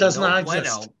 Does no not exist.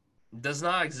 bueno, does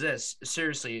not exist.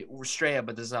 Seriously, straight up,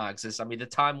 it does not exist. I mean, the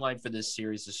timeline for this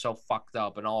series is so fucked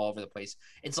up and all over the place.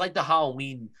 It's like the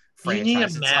Halloween You need a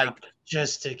franchise. It's map like,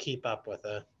 just to keep up with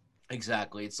it.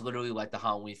 exactly. It's literally like the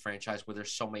Halloween franchise, where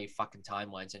there's so many fucking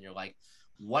timelines, and you're like,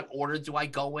 what order do I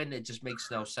go in? It just makes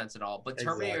no sense at all. But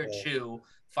Terminator Exactly. 2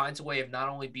 finds a way of not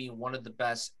only being one of the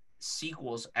best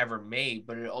sequels ever made,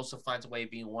 but it also finds a way of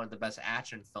being one of the best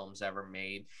action films ever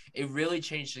made. It really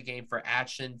changed the game for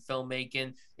action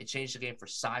filmmaking. It changed the game for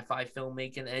sci-fi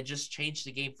filmmaking, and it just changed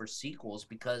the game for sequels,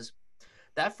 because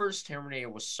that first Terminator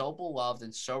was so beloved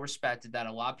and so respected that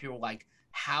a lot of people were like,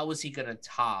 how is he going to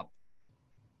top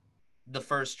the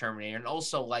first Terminator? And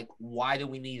also, like, why do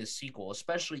we need a sequel,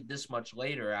 especially this much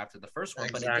later after the first one?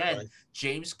 But again, Exactly.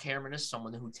 James Cameron is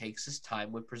someone who takes his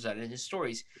time with presenting his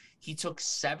stories. He took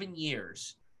 7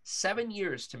 years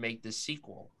to make this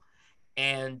sequel.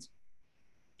 And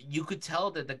you could tell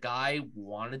that the guy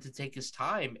wanted to take his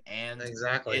time, and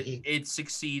Exactly. it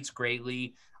succeeds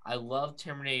greatly. I love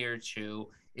Terminator 2.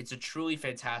 It's a truly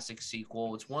fantastic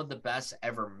sequel. It's one of the best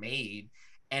ever made,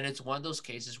 and it's one of those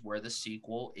cases where the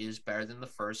sequel is better than the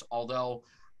first, although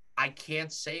I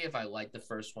can't say if I like the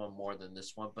first one more than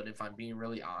this one, but if I'm being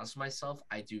really honest with myself,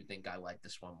 I do think I like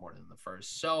this one more than the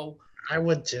first. I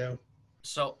would too.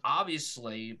 So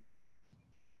obviously,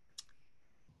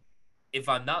 if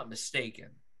I'm not mistaken,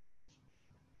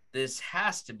 this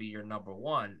has to be your number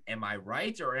one. Am I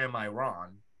right or am I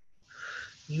wrong?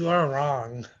 You are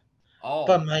wrong. But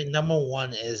Oh, my number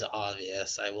one is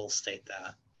obvious. I will state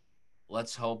that.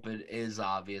 let's hope it is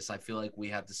obvious. I feel like we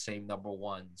have the same number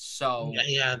one. Yeah,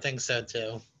 yeah, I think so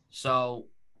too. So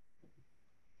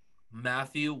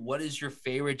Matthew, what is your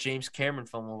favorite James Cameron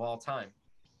film of all time?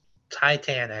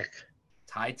 Titanic.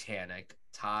 Titanic.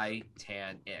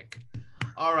 Titanic.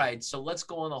 All right, so let's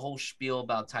go on the whole spiel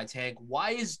about Titanic.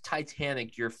 Why is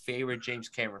Titanic your favorite James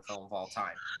Cameron film of all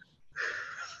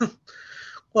time?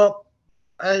 Well,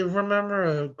 I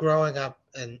remember growing up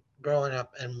and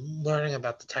learning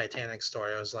about the Titanic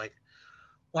story. I was like,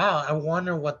 wow, I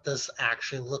wonder what this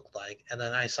actually looked like. And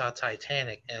then I saw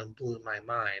Titanic and it blew my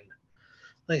mind.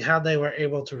 Like how they were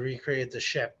able to recreate the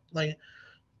ship. Like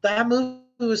that movie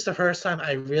was the first time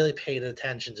I really paid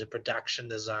attention to production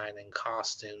design and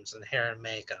costumes and hair and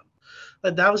makeup.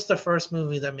 But that was the first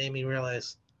movie that made me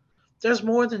realize there's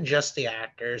more than just the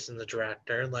actors and the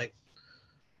director. Like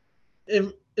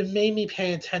it made me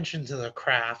pay attention to the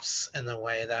crafts in a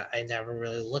way that I never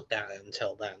really looked at it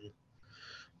until then.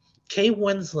 Kate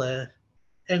Winslet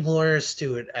and Gloria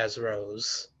Stewart as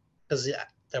Rose, because yeah,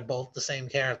 they're both the same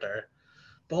character.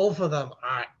 Both of them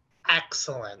are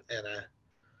excellent in it.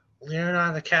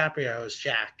 Leonardo DiCaprio as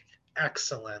Jack,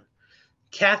 excellent.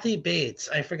 Kathy Bates,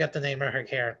 I forget the name of her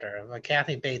character, but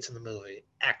Kathy Bates in the movie,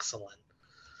 excellent.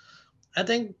 I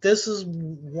think this is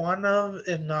one of,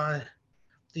 if not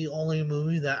the only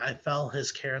movie that I felt his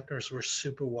characters were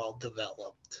super well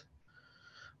developed.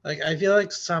 Like I feel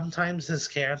like sometimes his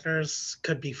characters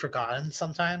could be forgotten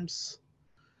sometimes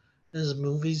in his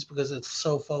movies because it's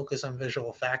so focused on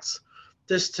visual effects.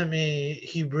 This to me,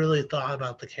 he really thought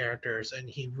about the characters and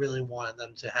he really wanted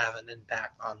them to have an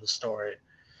impact on the story.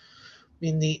 I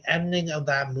mean, the ending of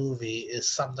that movie is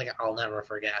something I'll never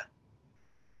forget.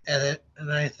 And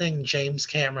I think James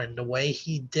Cameron, the way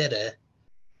he did it,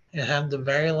 and had the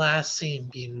very last scene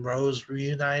being Rose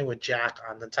reunited with Jack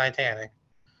on the Titanic,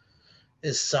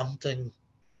 is something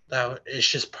that is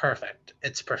just perfect.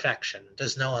 It's perfection.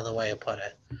 There's no other way to put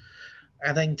it.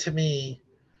 I think to me,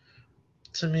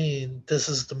 this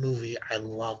is the movie I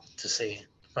love to see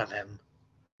from him.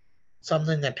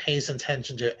 Something that pays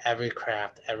attention to every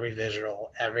craft, every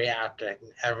visual, every acting,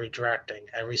 every directing,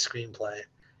 every screenplay.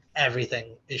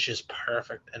 Everything is just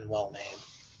perfect and well made.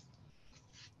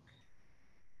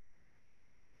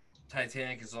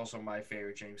 Titanic is also my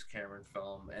favorite James Cameron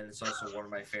film, and it's also one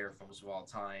of my favorite films of all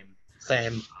time.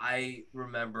 Same. I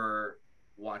remember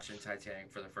watching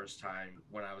Titanic for the first time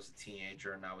when I was a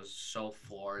teenager, and I was so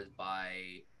floored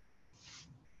by.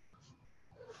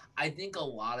 I think a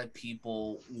lot of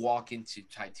people walk into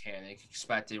Titanic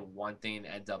expecting one thing and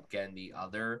end up getting the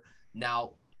other.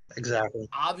 Now, Exactly.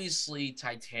 obviously,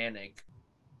 Titanic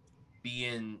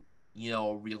being,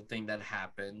 a real thing that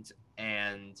happened,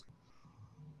 and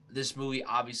this movie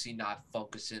obviously not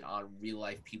focusing on real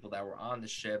life people that were on the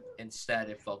ship. Instead,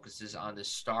 it focuses on the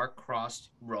star-crossed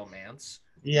romance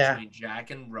Yeah. between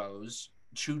Jack and Rose,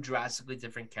 two drastically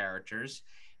different characters.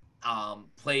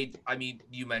 Played, I mean,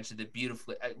 you mentioned it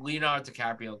beautifully. Leonardo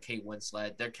DiCaprio and Kate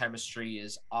Winslet, their chemistry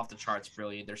is off the charts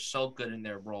brilliant. They're so good in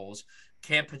their roles.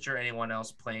 Can't picture anyone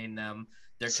else playing them.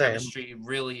 Their Same. chemistry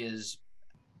really is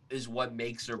what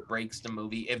makes or breaks the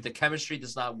movie. If the chemistry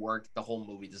does not work, the whole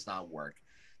movie does not work.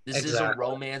 This is a Exactly.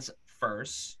 romance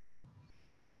first,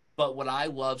 but what I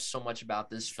love so much about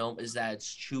this film is that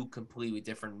it's two completely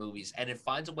different movies, and it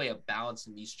finds a way of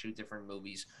balancing these two different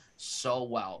movies so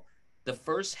well. The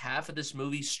first half of this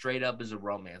movie straight up is a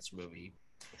romance movie.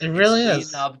 It It's really leading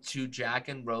is. up to Jack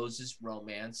and Rose's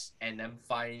romance and them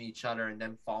finding each other and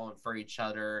them falling for each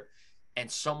other, and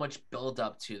so much build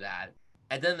up to that.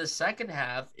 And then the second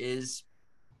half is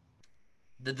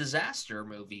the disaster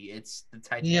movie. It's the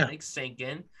Yeah. Titanic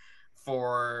sinking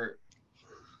for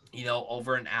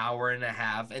over an hour and a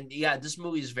half. And yeah, this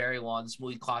movie is very long. This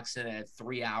movie clocks in at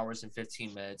 3 hours and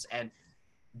 15 minutes. And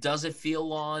does it feel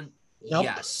long? Nope.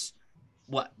 Yes.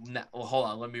 What? No, well, hold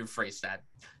on. Let me rephrase that.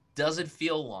 Does it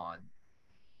feel long?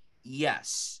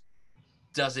 Yes.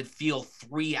 Does it feel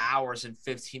 3 hours and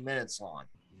 15 minutes long?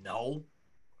 No.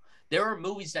 There are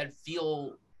movies that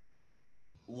feel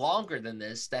longer than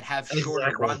this that have shorter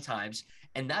Exactly. run times,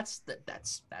 and that's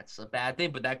a bad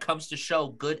thing, but that comes to show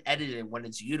good editing when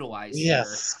it's utilized here.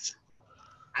 Yes.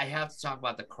 I have to talk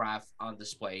about the craft on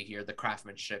display here. The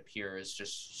craftsmanship here is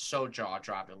just so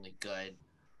jaw-droppingly good.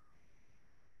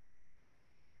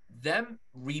 Them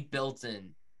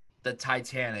rebuilding the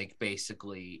Titanic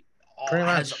basically Pretty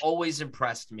has much. always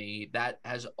impressed me. That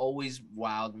has always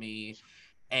wowed me,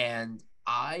 and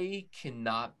I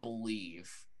cannot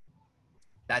believe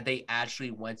that they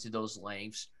actually went to those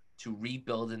lengths to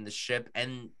rebuild in the ship.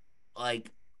 And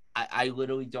like, I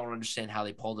literally don't understand how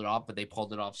they pulled it off, but they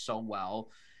pulled it off so well.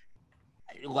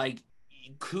 Like,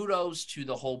 kudos to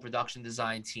the whole production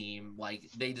design team. Like,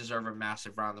 they deserve a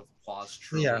massive round of applause.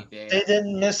 Yeah. Truly, they. They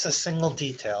didn't miss a single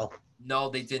detail. No,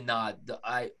 they did not.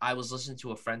 I was listening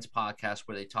to a friend's podcast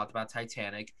where they talked about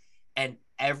Titanic, and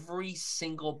every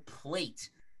single plate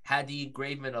had the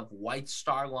engraving of White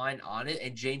Star Line on it,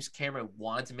 and James Cameron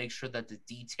wanted to make sure that the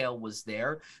detail was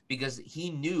there because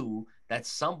he knew that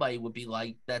somebody would be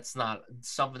like, "That's not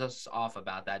something's off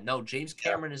about that." No, James Yeah.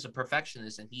 Cameron is a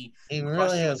perfectionist, and he He really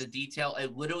crushed it with is. the detail.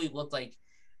 It literally looked like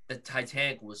the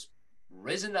Titanic was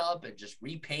risen up and just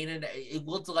repainted. It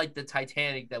looked like the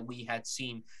Titanic that we had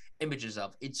seen images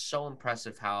of. It's so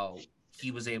impressive how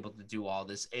he was able to do all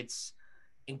this. It's It's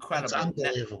incredible.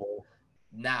 unbelievable.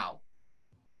 Now,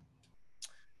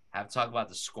 I have to talk about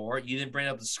the score. You didn't bring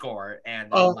up the score, and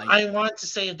Oh, like I want to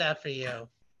save that for you.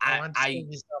 I I want to I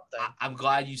save you something. I'm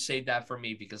glad you saved that for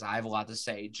me because I have a lot to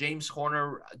say. James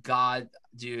Horner, God,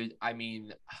 dude, I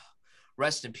mean,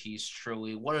 rest in peace,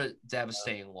 truly. What a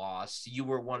devastating loss. You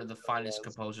were one of the finest Yes.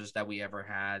 composers that we ever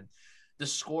had. The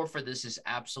score for this is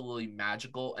absolutely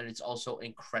magical and it's also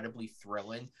incredibly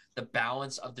thrilling. The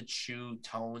balance of the two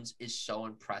tones is so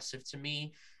impressive to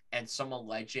me. And someone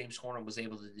like James Horner was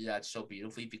able to do that so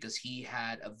beautifully because he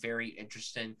had a very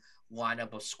interesting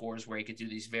lineup of scores where he could do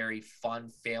these very fun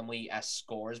family-esque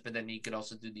scores, but then he could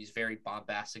also do these very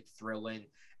bombastic, thrilling,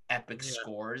 epic Yeah.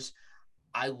 scores.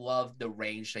 I love the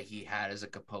range that he had as a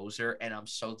composer, and I'm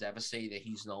so devastated that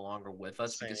he's no longer with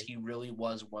us because Same. he really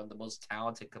was one of the most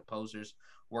talented composers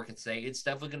working today. It's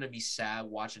definitely going to be sad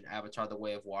watching Avatar: The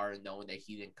Way of Water and knowing that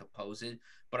he didn't compose it,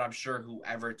 but I'm sure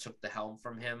whoever took the helm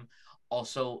from him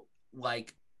also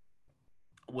like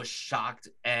was shocked,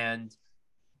 and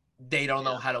they don't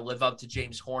know Yeah, how to live up to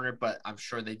James Horner, but I'm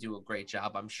sure they do a great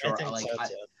job. I'm I sure think so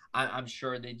too. I'm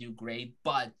sure they do great.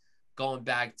 But going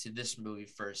back to this movie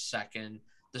for a second,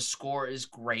 the score is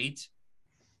great.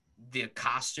 The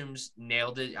costumes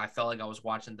nailed it. I felt like I was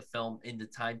watching the film in the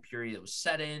time period it was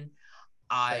set in. Same.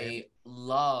 I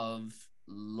love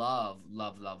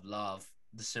the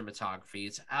cinematography.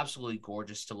 It's absolutely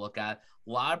gorgeous to look at. A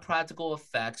lot of practical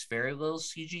effects, very little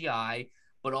CGI,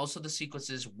 but also the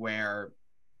sequences where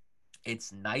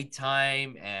it's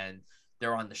nighttime and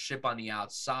they're on the ship on the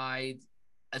outside,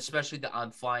 especially the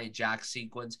on flying Jack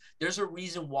sequence. There's a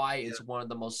reason why Yeah, it's one of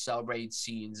the most celebrated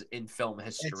scenes in film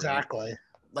history. exactly.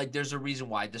 Like, there's a reason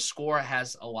why. The score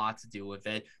has a lot to do with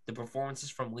it. The performances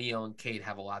from Leo and Kate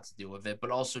have a lot to do with it, but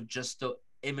also just the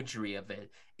imagery of it.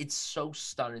 It's so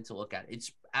stunning to look at.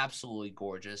 It's absolutely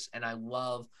gorgeous, and I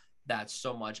love that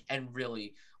so much. And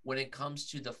really, when it comes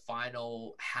to the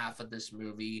final half of this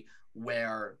movie,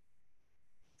 where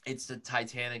it's the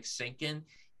Titanic sinking.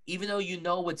 Even though you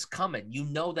know what's coming, you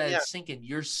know that Yeah, it's sinking,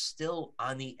 you're still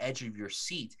on the edge of your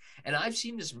seat. And I've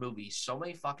seen this movie so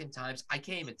many fucking times. I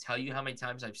can't even tell you how many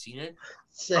times I've seen it.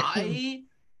 same. I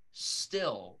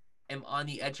still am on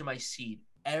the edge of my seat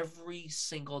every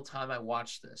single time I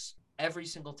watch this. Every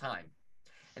single time.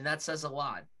 And that says a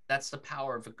lot. That's the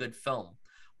power of a good film,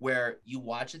 where you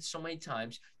watch it so many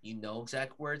times, you know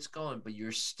exactly where it's going, but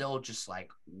you're still just like,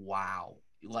 wow.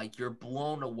 Like, you're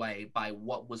blown away by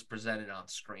what was presented on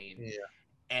screen. Yeah,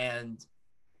 And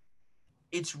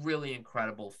it's really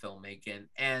incredible filmmaking.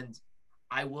 And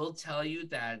I will tell you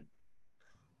that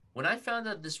when I found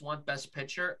out this won Best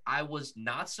Picture, I was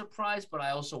not surprised, but I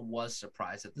also was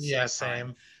surprised at the yeah, same time.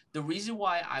 same. The reason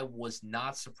why I was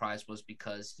not surprised was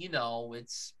because,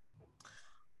 It's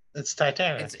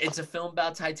Titanic. it's a film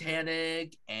about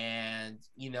Titanic, and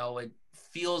it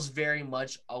feels very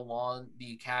much along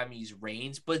the Academy's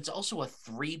reigns, but it's also a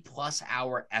 3+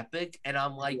 hour epic, and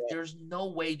I'm like, Yeah, there's no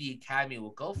way the Academy will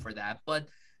go for that, but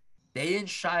they didn't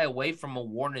shy away from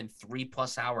awarding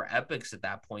 3+ hour epics at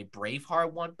that point.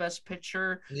 Braveheart won Best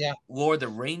Picture. yeah. Lord of the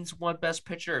Rings won Best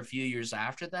Picture a few years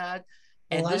after that,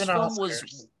 and 11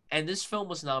 Oscars. this film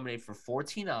was nominated for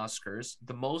 14 Oscars,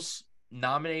 the most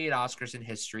nominated Oscars in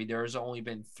history. There has only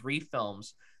been 3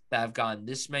 films that have gotten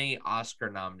this many Oscar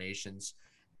nominations.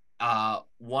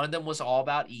 One of them was All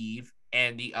About Eve,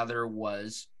 and the other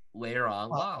was later on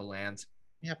Well, La La Land.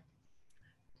 yep.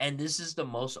 And this is the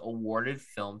most awarded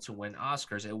film to win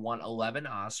Oscars. It won 11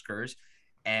 Oscars,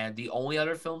 and the only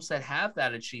other films that have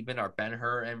that achievement are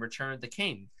Ben-Hur and Return of the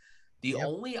King. The Yep.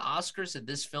 only Oscars that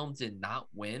this film did not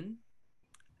win,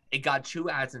 it got 2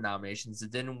 acting nominations.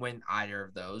 It didn't win either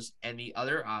of those, and the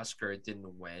other Oscar it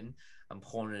didn't win. I'm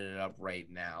pulling it up right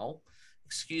now.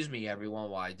 Excuse me, everyone,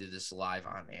 while I do this live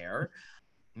on air.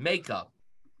 Makeup,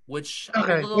 which I'm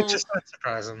a Okay, which is little not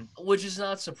surprising. which is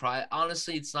not surprising.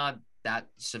 Honestly, it's not that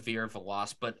severe of a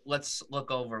loss, but let's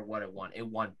look over what it won. It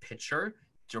won picture,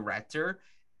 director,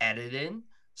 editing,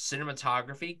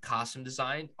 cinematography, costume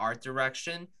design, art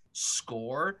direction,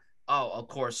 score. Oh, of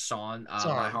course, song. My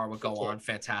Song, Heart Would of Go course. On.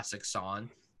 Fantastic song.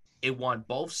 It won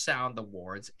both sound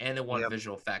awards and it won Yep.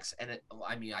 visual effects. And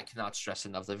I mean, I cannot stress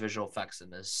enough the visual effects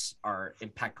in this are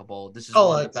impeccable. This is Oh,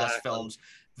 one of the best exactly. films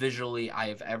visually I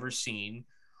have ever seen.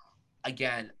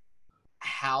 Again,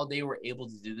 how they were able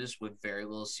to do this with very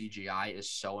little CGI is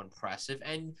so impressive.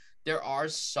 And there are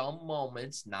some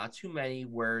moments, not too many,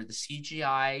 where the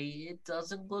CGI it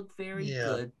doesn't look very Yeah,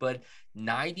 good, but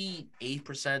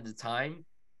 98% of the time,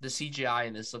 the CGI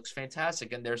in this looks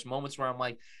fantastic. And there's moments where I'm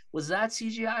like, was that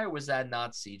CGI or was that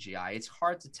not CGI? It's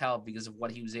hard to tell because of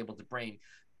what he was able to bring.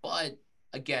 But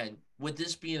again, with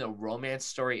this being a romance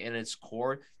story in its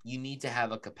core, you need to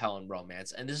have a compelling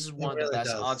romance. And this is it one of the really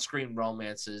best on does. screen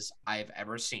romances I've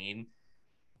ever seen.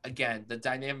 Again, the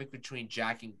dynamic between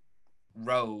Jack and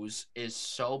Rose is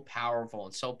so powerful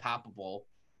and so palpable.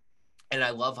 And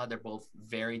I love how they're both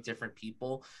very different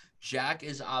people. Jack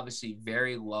is obviously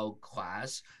very low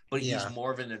class, but he's Yeah,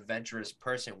 more of an adventurous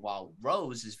person, while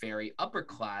Rose is very upper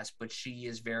class, but she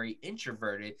is very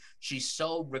introverted. She's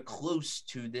so recluse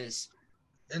to this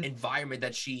and environment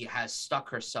that she has stuck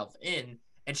herself in,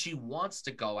 and she wants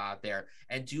to go out there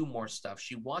and do more stuff.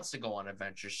 She wants to go on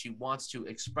adventures. She wants to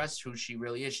express who she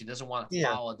really is. She doesn't want to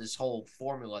yeah, follow this whole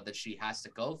formula that she has to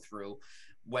go through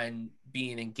when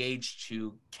being engaged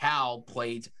to Cal,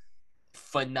 played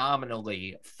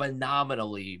phenomenally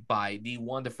by the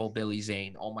wonderful Billy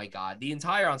Zane. Oh my God. The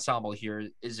entire ensemble here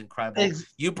is incredible. Ex-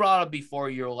 You brought up before,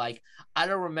 you're like, I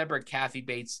don't remember Kathy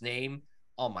Bates' name.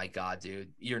 Oh my God,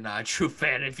 dude. You're not a true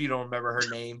fan if you don't remember her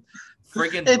name.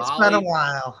 Friggin' It's been a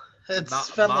while.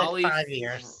 It's been like Molly 5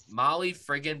 years. Molly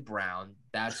friggin' Brown.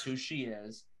 That's who she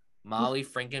is. Molly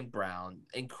friggin' Brown.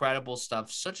 Incredible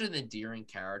stuff. Such an endearing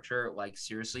character. Like,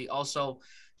 seriously. Also,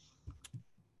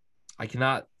 I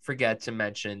cannot forget to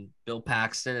mention Bill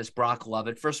Paxton as Brock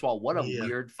Lovett. First of all, what a Yeah,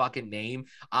 weird fucking name.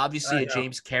 I Obviously, a know.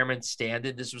 James Cameron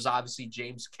stand-in. This was obviously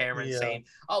James Cameron Yeah, saying,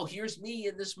 "Oh, here's me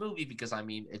in this movie," because I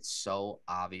mean, it's so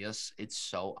obvious. It's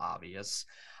so obvious.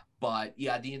 But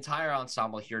yeah, the entire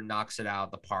ensemble here knocks it out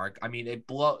of the park. I mean, they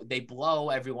blow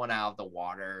everyone out of the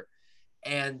water.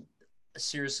 And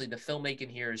seriously, the filmmaking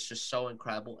here is just so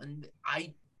incredible. And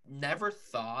I never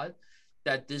thought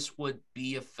that this would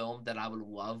be a film that I would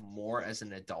love more as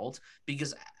an adult,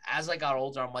 because as I got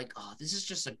older, I'm like, oh, this is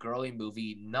just a girly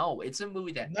movie. No, it's a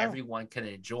movie that no, everyone can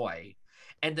enjoy.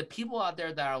 And the people out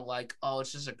there that are like, oh,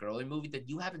 it's just a girly movie, that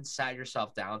you haven't sat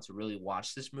yourself down to really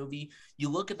watch this movie. You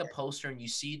look at the poster and you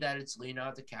see that it's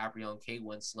Leonardo DiCaprio and Kate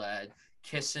Winslet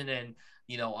kissing and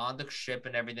on the ship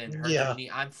and everything, her yeah. doing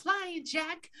the I'm flying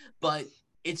Jack, but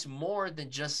it's more than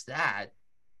just that.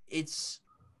 It's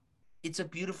it's a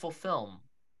beautiful film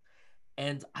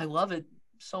and I love it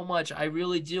so much. I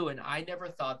really do. And I never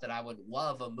thought that I would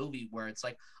love a movie where it's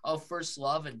like, oh, first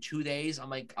love in 2 days. I'm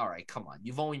like, all right, come on.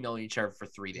 You've only known each other for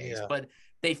 3 days. Yeah. But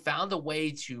they found a way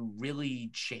to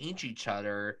really change each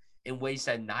other in ways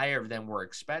that neither of them were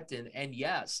expecting. And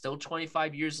yeah, still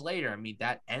 25 years later, I mean,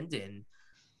 that ending,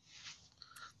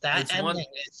 That it's one ending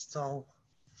is so.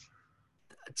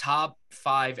 top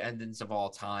five endings of all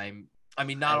time. I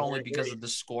mean, I not would only because agree. of the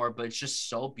score, but it's just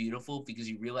so beautiful because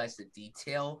you realize the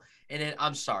detail in it.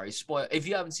 I'm sorry, spoil. If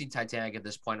you haven't seen Titanic at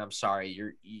this point, I'm sorry.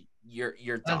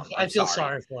 You're dumb. I I'm feel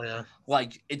sorry. sorry for you.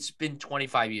 Like it's been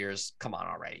 25 years. Come on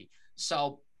already.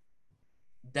 So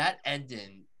that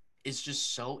ending is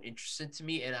just so interesting to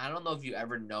me, and I don't know if you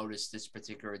ever noticed this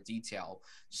particular detail.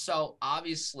 So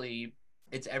obviously,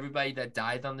 it's everybody that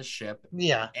died on the ship,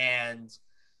 Yeah, and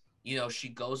she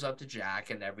goes up to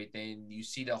Jack and everything. You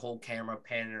see the whole camera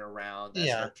panning around as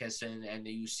yeah, they're kissing, and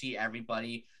you see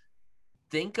everybody.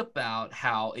 Think about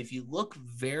how, if you look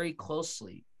very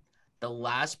closely, the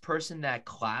last person that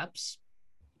claps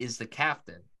is the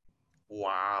captain.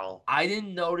 wow. I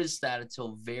didn't notice that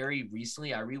until very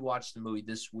recently. I rewatched the movie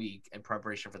this week in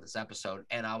preparation for this episode,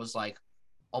 and I was like,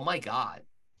 oh my God.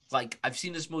 Like, I've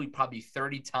seen this movie probably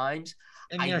 30 times.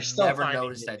 And I you're still never finding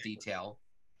noticed it. that detail.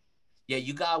 Yeah,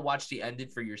 you gotta watch the ending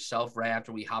for yourself right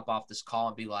after we hop off this call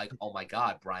and be like, oh my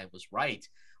God, Brian was right.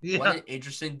 What Yeah, an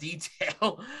interesting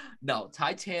detail. No,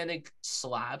 Titanic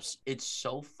slaps. It's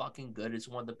so fucking good. It's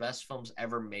one of the best films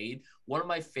ever made. One of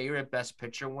my favorite Best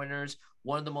Picture winners.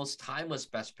 One of the most timeless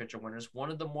Best Picture winners. One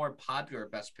of the more popular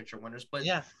Best Picture winners. But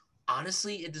yeah.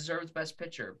 honestly, it deserves Best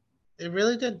Picture. It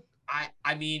really did.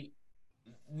 I mean,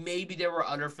 maybe there were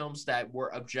other films that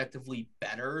were objectively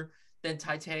better than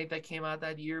Titanic that came out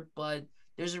that year, but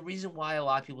there's a reason why a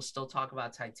lot of people still talk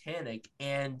about Titanic,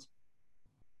 and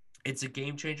it's a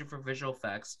game changer for visual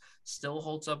effects, still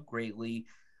holds up greatly.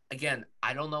 Again,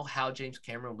 I don't know how James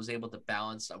Cameron was able to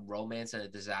balance a romance and a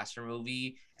disaster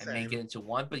movie and make it Same. into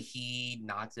one, but he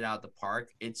knocked it out of the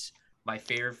park. It's my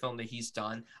favorite film that he's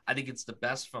done. I think it's the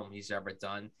best film he's ever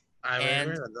done. I would agree And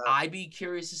with that. I'd be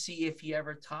curious to see if he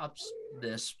ever tops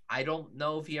this. I don't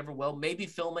know if he ever will. Maybe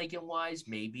filmmaking wise,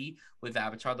 maybe with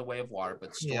Avatar: The Way of Water, but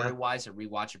Yeah, story wise and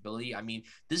rewatchability, I mean,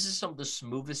 this is some of the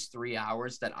smoothest 3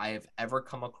 hours that I have ever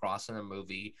come across in a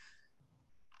movie.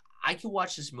 I can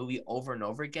watch this movie over and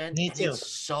over again, me and too. it's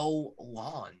so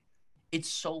long. It's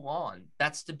so long.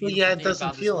 That's the But yeah, beautiful it thing doesn't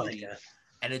about this feel like movie. it.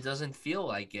 And it doesn't feel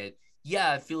like it.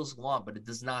 Yeah, it feels long, but it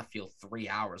does not feel 3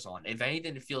 hours long. If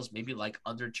anything, it feels maybe like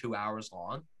under 2 hours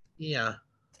long. Yeah,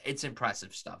 It's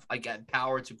impressive stuff. Again,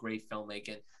 power to great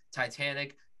filmmaking.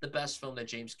 Titanic, the best film that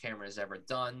James Cameron has ever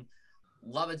done.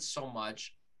 Love it so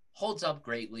much. Holds up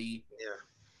greatly. yeah.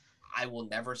 I will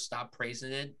never stop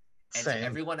praising it. And to Same.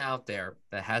 everyone out there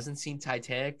that hasn't seen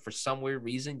Titanic for some weird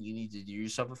reason, you need to do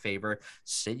yourself a favor,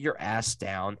 sit your ass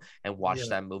down and watch Yeah,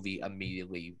 that movie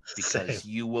immediately, same. because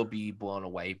you will be blown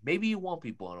away. Maybe you won't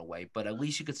be blown away, but at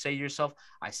least you could say to yourself,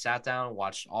 I sat down and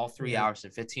watched all three Yeah. hours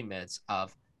and 15 minutes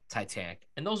of Titanic.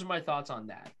 And those are my thoughts on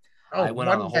that. Oh, I went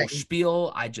on one a whole thing.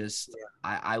 spiel. I just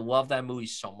Yeah, I love that movie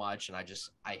so much, and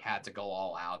I had to go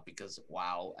all out because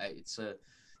wow, it's a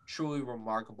truly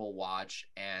remarkable watch,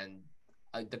 and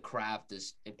the craft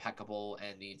is impeccable,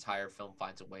 and the entire film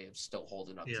finds a way of still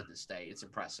holding up yeah. to this day. It's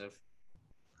impressive.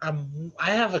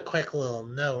 I have a quick little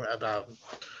note about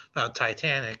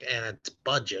Titanic and its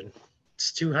budget.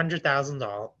 It's $200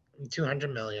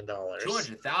 million.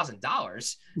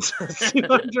 $200,000.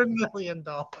 $200 million.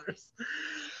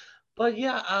 But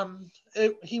yeah,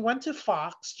 he went to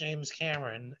Fox, James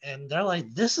Cameron, and they're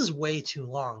like, "This is way too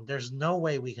long. There's no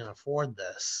way we can afford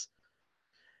this."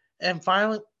 And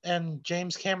finally, and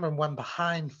James Cameron went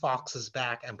behind Fox's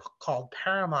back and called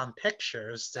Paramount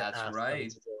Pictures to That's ask them right.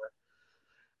 to do it.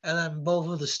 And then both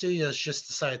of the studios just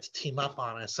decided to team up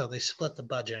on it, so they split the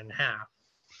budget in half.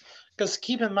 Because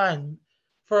keep in mind,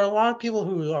 for a lot of people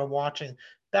who are watching,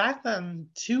 back then,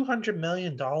 $200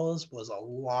 million was a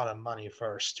lot of money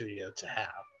for a studio to have.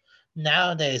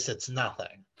 Nowadays, it's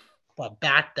nothing. But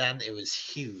back then, it was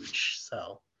huge.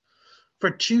 So for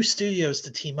two studios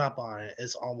to team up on it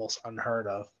is almost unheard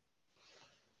of,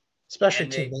 especially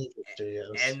And two they major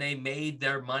studios. and they made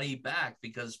their money back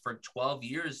because for 12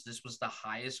 years this was the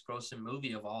highest grossing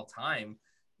movie of all time,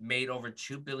 made over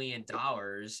 $2 billion,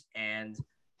 and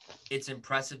it's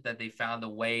impressive that they found a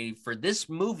way for this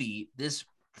movie, this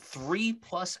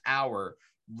 3+ hour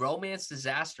romance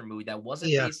disaster movie that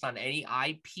wasn't Yeah, based on any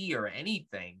IP or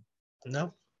anything,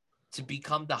 no, to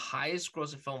become the highest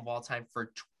grossing film of all time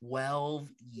for 12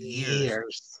 years,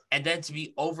 years. and then to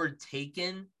be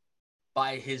overtaken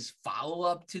by his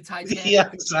follow-up to Yeah,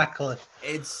 Titanic. exactly.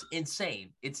 It's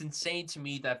insane. It's insane to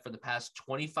me that for the past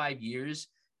 25 years,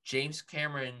 James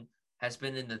Cameron has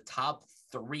been in the top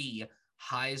 3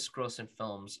 highest grossing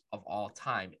films of all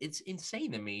time. It's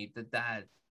insane to me that that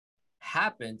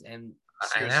happened. And I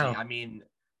seriously, know. I mean,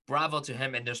 bravo to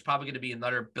him. And there's probably going to be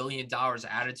another $1 billion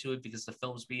added to it because the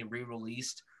film's being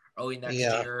re-released early next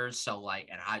Yeah. year. So like,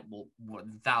 and I will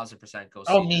 1,000% go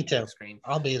Oh, see it in me the big too. screen.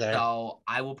 I'll be there. So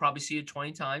I will probably see it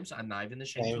 20 times. I'm not even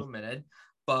ashamed to Same. admit it.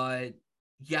 But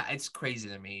yeah, it's crazy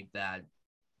to me that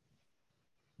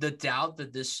the doubt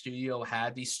that these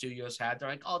studios had, they're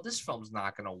like, oh, this film's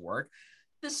not gonna work.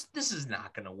 This is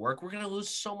not gonna work. We're gonna lose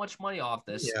so much money off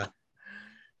this. Yeah,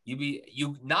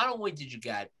 You not only did you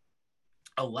get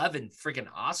 11 freaking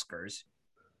Oscars,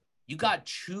 you got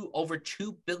over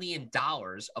 $2 billion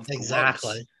of gross.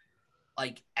 exactly.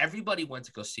 Like everybody went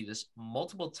to go see this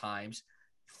multiple times.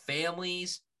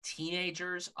 Families,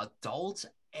 teenagers, adults,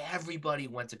 everybody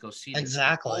went to go see this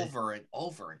Exactly. over and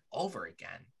over and over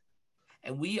again.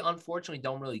 And we unfortunately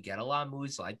don't really get a lot of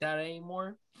movies like that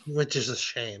anymore. Which is a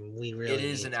shame. We It really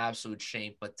is an need. absolute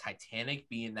shame, but Titanic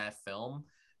being that film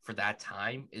for that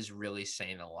time is really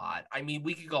saying a lot. I mean,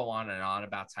 we could go on and on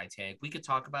about Titanic. We could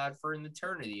talk about it for an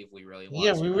eternity if we really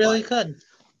Yeah, want we to, really could.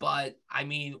 but I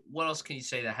mean, what else can you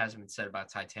say that hasn't been said about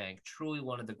Titanic? Truly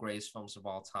one of the greatest films of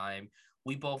all time.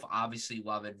 We both obviously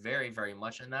love it very, very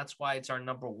much, and that's why it's our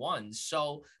number one.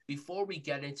 So, before we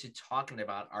get into talking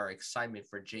about our excitement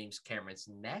for James Cameron's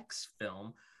next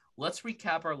film, let's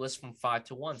recap our list from 5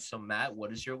 to 1. So, Matt,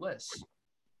 what is your list?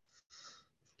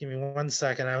 Give me 1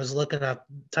 second. I was looking up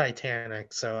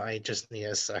Titanic, so I just need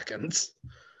a second.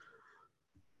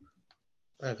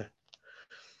 Okay.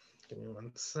 Give me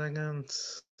 1 second.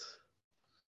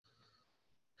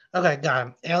 Okay, got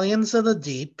him. Aliens of the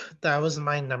Deep. That was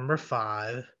my number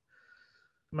 5.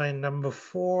 My number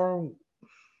 4.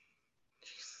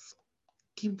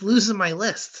 Keep losing my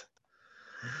list.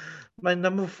 My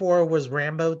number 4 was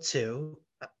Rambo 2,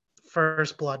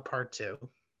 First Blood Part 2.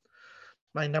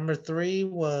 My number 3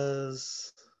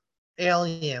 was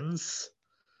Aliens.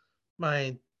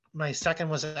 My my second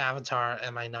was Avatar,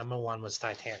 and my number 1 was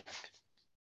Titanic.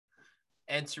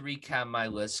 And to recap my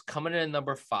list, coming in at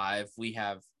number 5, we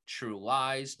have True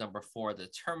Lies. Number 4, The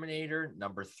Terminator.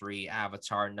 Number 3,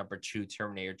 Avatar. Number 2,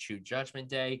 Terminator 2, Judgment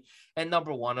Day. And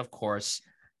number 1, of course,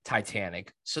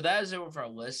 Titanic. So that is it with our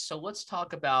list. So let's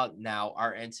talk about now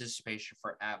our anticipation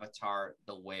for Avatar: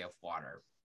 The Way of Water.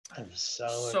 I'm so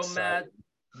So excited. Matt,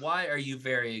 why are you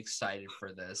very excited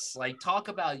for this? Like, talk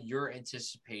about your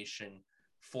anticipation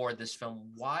for this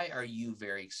film. Why are you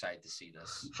very excited to see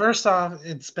this? First off,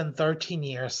 it's been 13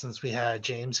 years since we had a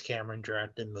James Cameron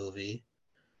directed movie,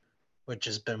 which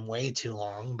has been way too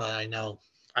long, but I know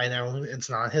it's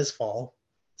not his fault.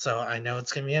 So I know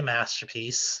it's going to be a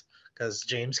masterpiece because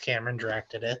James Cameron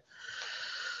directed it.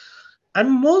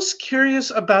 I'm most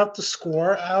curious about the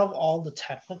score out of all the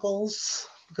technicals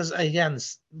because again,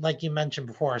 like you mentioned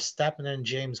before, stepping in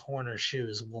James Horner's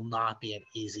shoes will not be an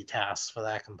easy task for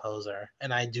that composer,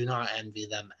 and I do not envy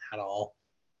them at all.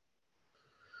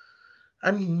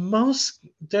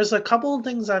 There's a couple of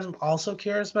things I'm also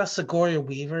curious about. Sigourney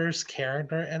Weaver's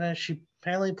character in it. She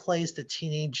apparently plays the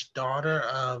teenage daughter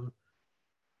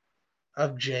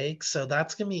of Jake, so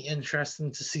that's gonna be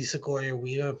interesting to see Sigourney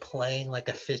Weaver playing like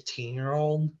a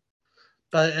 15-year-old.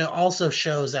 but it also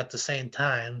shows at the same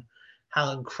time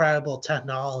how incredible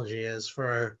technology is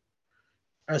for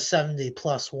a 70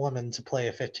 plus woman to play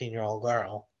a 15-year-old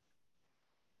girl.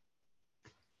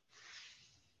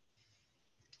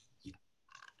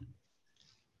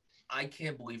 I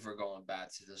can't believe we're going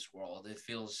back to this world. It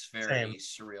feels Same. very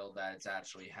surreal that it's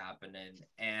actually happening.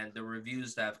 And the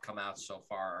reviews that have come out so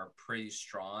far are pretty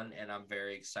strong. And I'm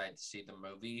very excited to see the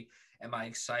movie. Am I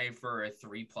excited for a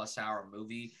 3+ hour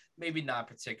movie? Maybe not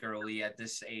particularly at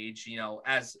this age,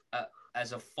 as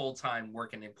a full-time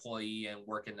working employee and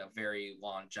working a very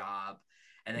long job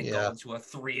and then Yeah. going to a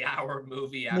 3-hour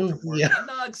movie after Move. work. Yeah. I'm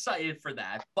not excited for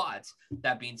that. But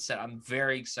that being said, I'm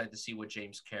very excited to see what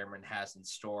James Cameron has in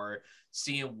store,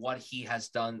 seeing what he has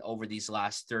done over these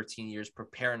last 13 years,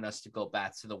 preparing us to go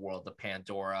back to the world of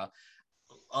Pandora.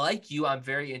 Like you, I'm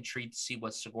very intrigued to see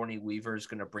what Sigourney Weaver is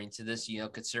going to bring to this,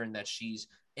 considering that she's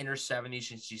in her 70s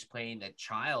and she's playing a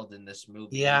child in this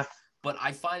movie. Yeah. But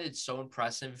I find it so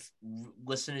impressive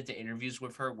listening to interviews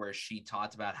with her where she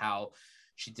talked about how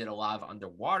she did a lot of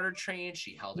underwater training.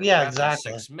 She held her Yeah. breath for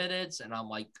Exactly. 6 minutes. And I'm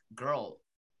like, girl,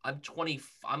 I'm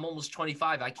almost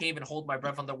 25. I can't even hold my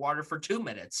breath underwater for 2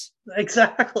 minutes.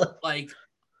 Exactly. Like,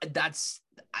 that's,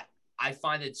 I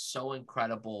find it so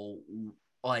incredible,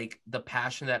 like the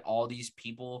passion that all these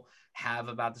people have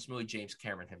about this movie. James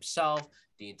Cameron himself,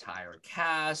 the entire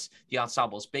cast, the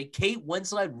ensemble's big. Kate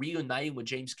Winslet reuniting with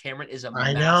James Cameron is a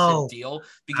I massive know. deal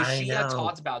because I she had know.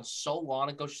 talked about so long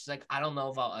ago. She's like, I don't know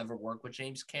if I'll ever work with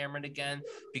James Cameron again,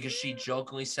 because she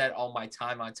jokingly said, oh, my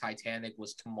time on Titanic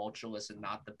was tumultuous and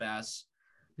not the best.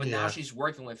 But now Yeah. she's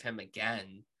working with him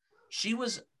again. She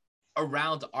was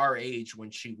around our age when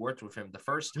she worked with him the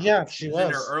first time. Yeah. She She was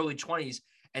in her was. early 20s,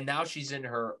 and now she's in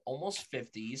her almost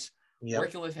 50s, Yep.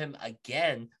 working with him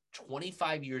again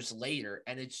 25 years later.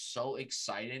 And it's so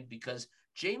exciting because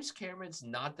James Cameron's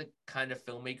not the kind of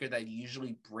filmmaker that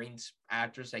usually brings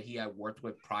actors that he had worked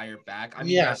with prior back. I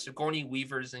mean, Yeah. yes, Sigourney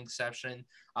Weaver's an exception,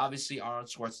 obviously Arnold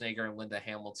Schwarzenegger and Linda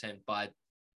Hamilton, but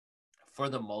for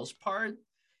the most part,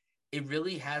 it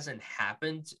really hasn't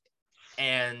happened.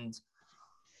 And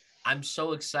I'm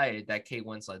so excited that Kate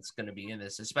Winslet's going to be in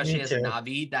this, Me especially as a too.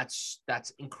 Navi. That's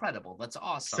incredible. That's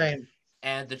awesome. Same.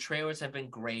 And the trailers have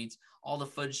been great. All the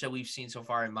footage that we've seen so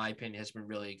far, in my opinion, has been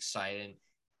really exciting.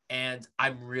 And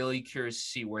I'm really curious to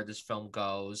see where this film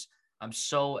goes. I'm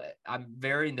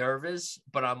very nervous,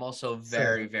 but I'm also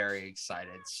very, Same. very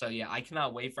excited. So yeah, I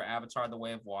cannot wait for Avatar: The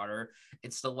Way of Water.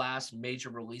 It's the last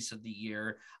major release of the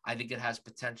year. I think it has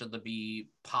potential to be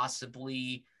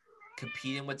possibly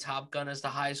competing with Top Gun as the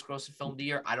highest grossing film of the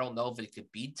year. I don't know if it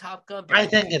could beat Top Gun, but I I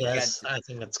think think it it could get. is. I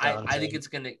think it's I gone I think to. it's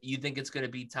gonna. You think it's gonna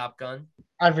beat Top Gun?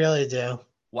 I really do.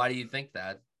 Why do you think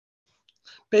that?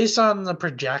 Based on the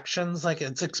projections, like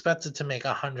it's expected to make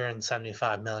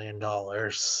 $175 million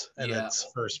in Yeah. its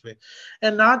first week,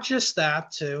 and not just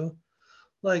that too.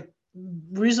 Like,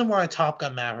 reason why Top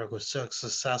Gun Maverick was so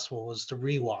successful was the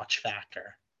rewatch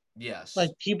factor. Yes.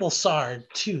 Like people saw it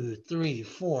 2, 3,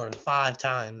 4, and 5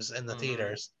 times in the Mm-hmm.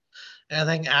 theaters. And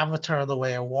I think Avatar: The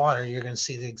Way of Water, you're gonna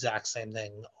see the exact same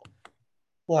thing,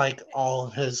 like all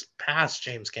of his past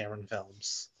James Cameron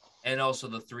films. And also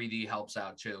the 3D helps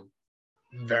out too.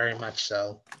 Very much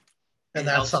so. It And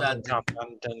that's helps something out the Top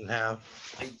Gun didn't have.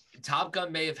 Top Gun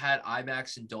may have had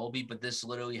IMAX and Dolby, but this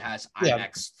literally has Yeah,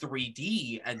 IMAX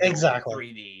 3D and Dolby exactly.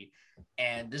 3D.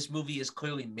 And this movie is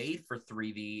clearly made for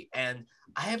 3D. And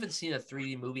I haven't seen a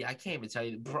 3D movie. I can't even tell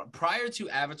you. Prior to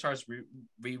Avatar's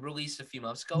re-release a few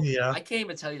months ago, Yeah. I can't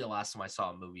even tell you the last time I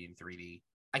saw a movie in 3D.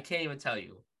 I can't even tell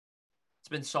you. It's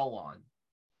been so long.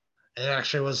 It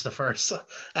actually was the first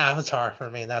Avatar for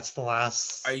me. That's the Are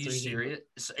last you 3D movie. serious?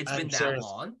 It's I'm been that serious.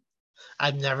 long?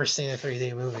 I've never seen a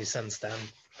 3D movie since then.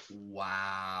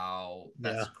 Wow,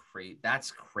 Yeah.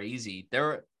 That's crazy.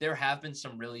 There have been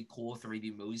some really cool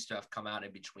 3D movies to have come out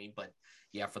in between, but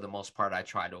yeah, for the most part, I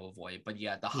try to avoid. But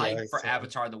yeah, the Yeah. hype for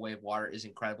Avatar: The Way of Water is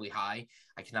incredibly high.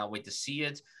 I cannot wait to see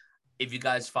it. If you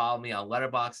guys follow me on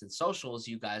Letterboxd and socials,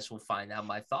 you guys will find out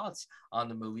my thoughts on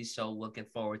the movie. So looking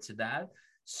forward to that.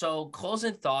 So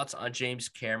closing thoughts on James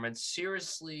Cameron.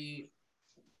 Seriously,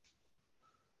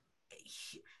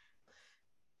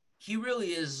 he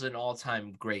really is an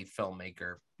all-time great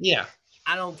filmmaker. Yeah.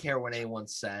 I don't care what anyone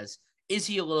says. Is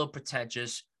he a little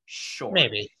pretentious? Sure.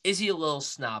 Maybe. Is he a little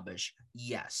snobbish?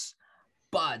 Yes.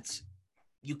 But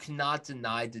you cannot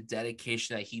deny the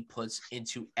dedication that he puts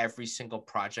into every single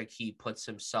project he puts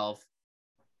himself.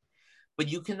 But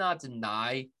you cannot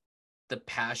deny the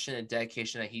passion and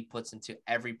dedication that he puts into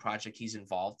every project he's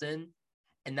involved in.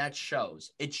 And that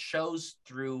shows. It shows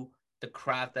through the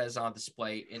craft that is on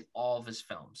display in all of his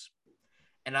films.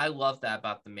 And I love that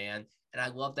about the man. And I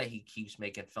love that he keeps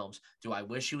making films. Do I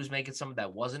wish he was making something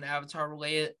that wasn't Avatar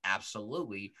related?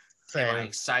 Absolutely. Am I Same.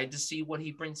 excited to see what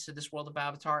he brings to this world of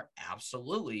Avatar?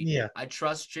 Absolutely. Yeah. I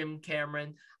trust Jim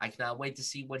Cameron. I cannot wait to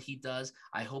see what he does.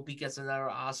 I hope he gets another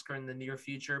Oscar in the near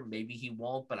future. Maybe he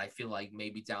won't, but I feel like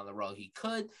maybe down the road he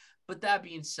could. But that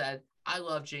being said, I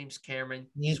love James Cameron.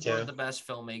 Me He's one too. of the best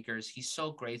filmmakers. He's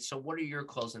so great. So what are your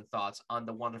closing thoughts on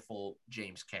the wonderful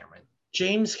James Cameron?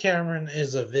 James Cameron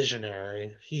is a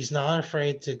visionary. He's not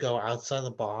afraid to go outside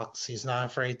the box. He's not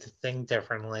afraid to think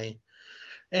differently.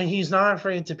 And he's not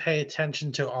afraid to pay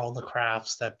attention to all the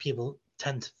crafts that people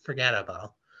tend to forget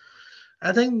about.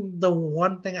 I think the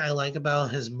one thing I like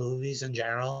about his movies in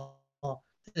general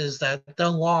is that they're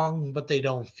long, but they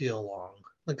don't feel long.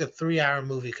 Like a 3 hour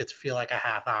movie could feel like a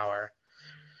half hour.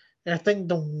 And I think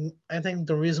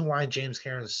the reason why James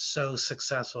Cameron is so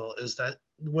successful is that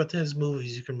with his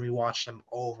movies you can rewatch them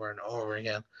over and over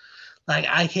again. Like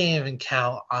I can't even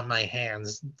count on my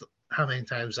hands how many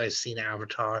times I've seen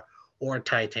Avatar or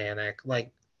Titanic.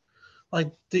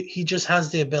 He just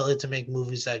has the ability to make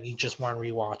movies that you just want to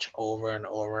rewatch over and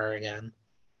over again.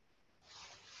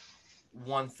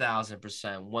 1000%,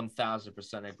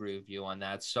 1000% agree with you on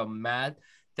that. So, Matt,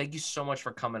 thank you so much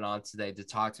for coming on today to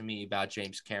talk to me about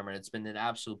James Cameron. It's been an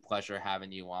absolute pleasure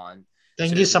having you on.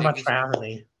 Thank you Seriously, so thank much you. for having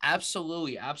me.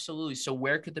 Absolutely, absolutely. So,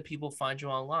 where could the people find you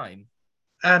online?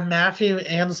 I'm Matthew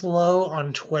Anselo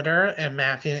on Twitter and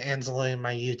Matthew Anselo in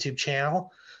my YouTube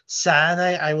channel.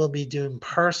 Saturday, I will be doing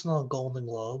personal Golden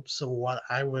Globes. So, what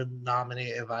I would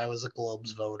nominate if I was a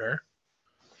Globes voter.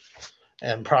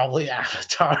 And probably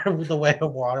Avatar, The Way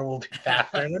of Water will be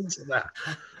factored into that.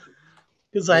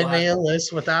 Because I We'll made have a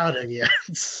list without it yet.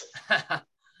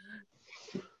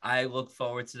 I look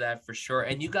forward to that for sure.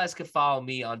 And you guys can follow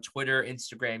me on Twitter,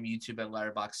 Instagram, YouTube, and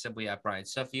Letterboxd simply at Brian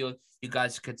Suffield. You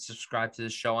guys could subscribe to the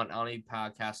show on any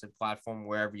podcasting platform,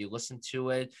 wherever you listen to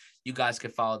it. You guys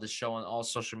can follow the show on all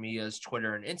social medias,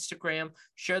 Twitter and Instagram.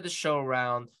 Share the show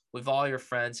around with all your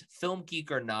friends, film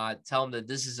geek or not. Tell them that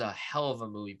this is a hell of a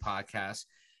movie podcast.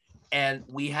 And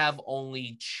we have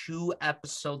only 2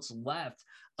 episodes left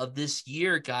of this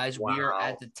year, guys. Wow. We are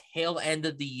at the tail end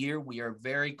of the year. We are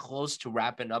very close to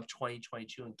wrapping up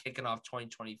 2022 and kicking off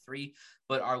 2023.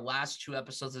 But our last 2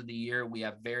 episodes of the year, we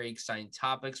have very exciting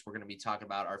topics. We're going to be talking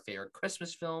about our favorite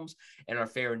Christmas films and our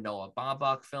favorite Noah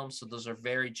Baumbach films. So those are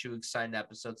very 2 exciting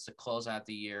episodes to close out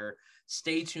the year.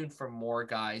 Stay tuned for more,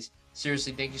 guys.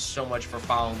 Seriously, thank you so much for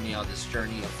following me on this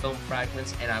journey of Film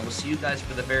Fragments. And I will see you guys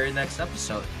for the very next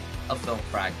episode of Film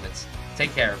Fragments.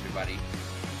 Take care, everybody.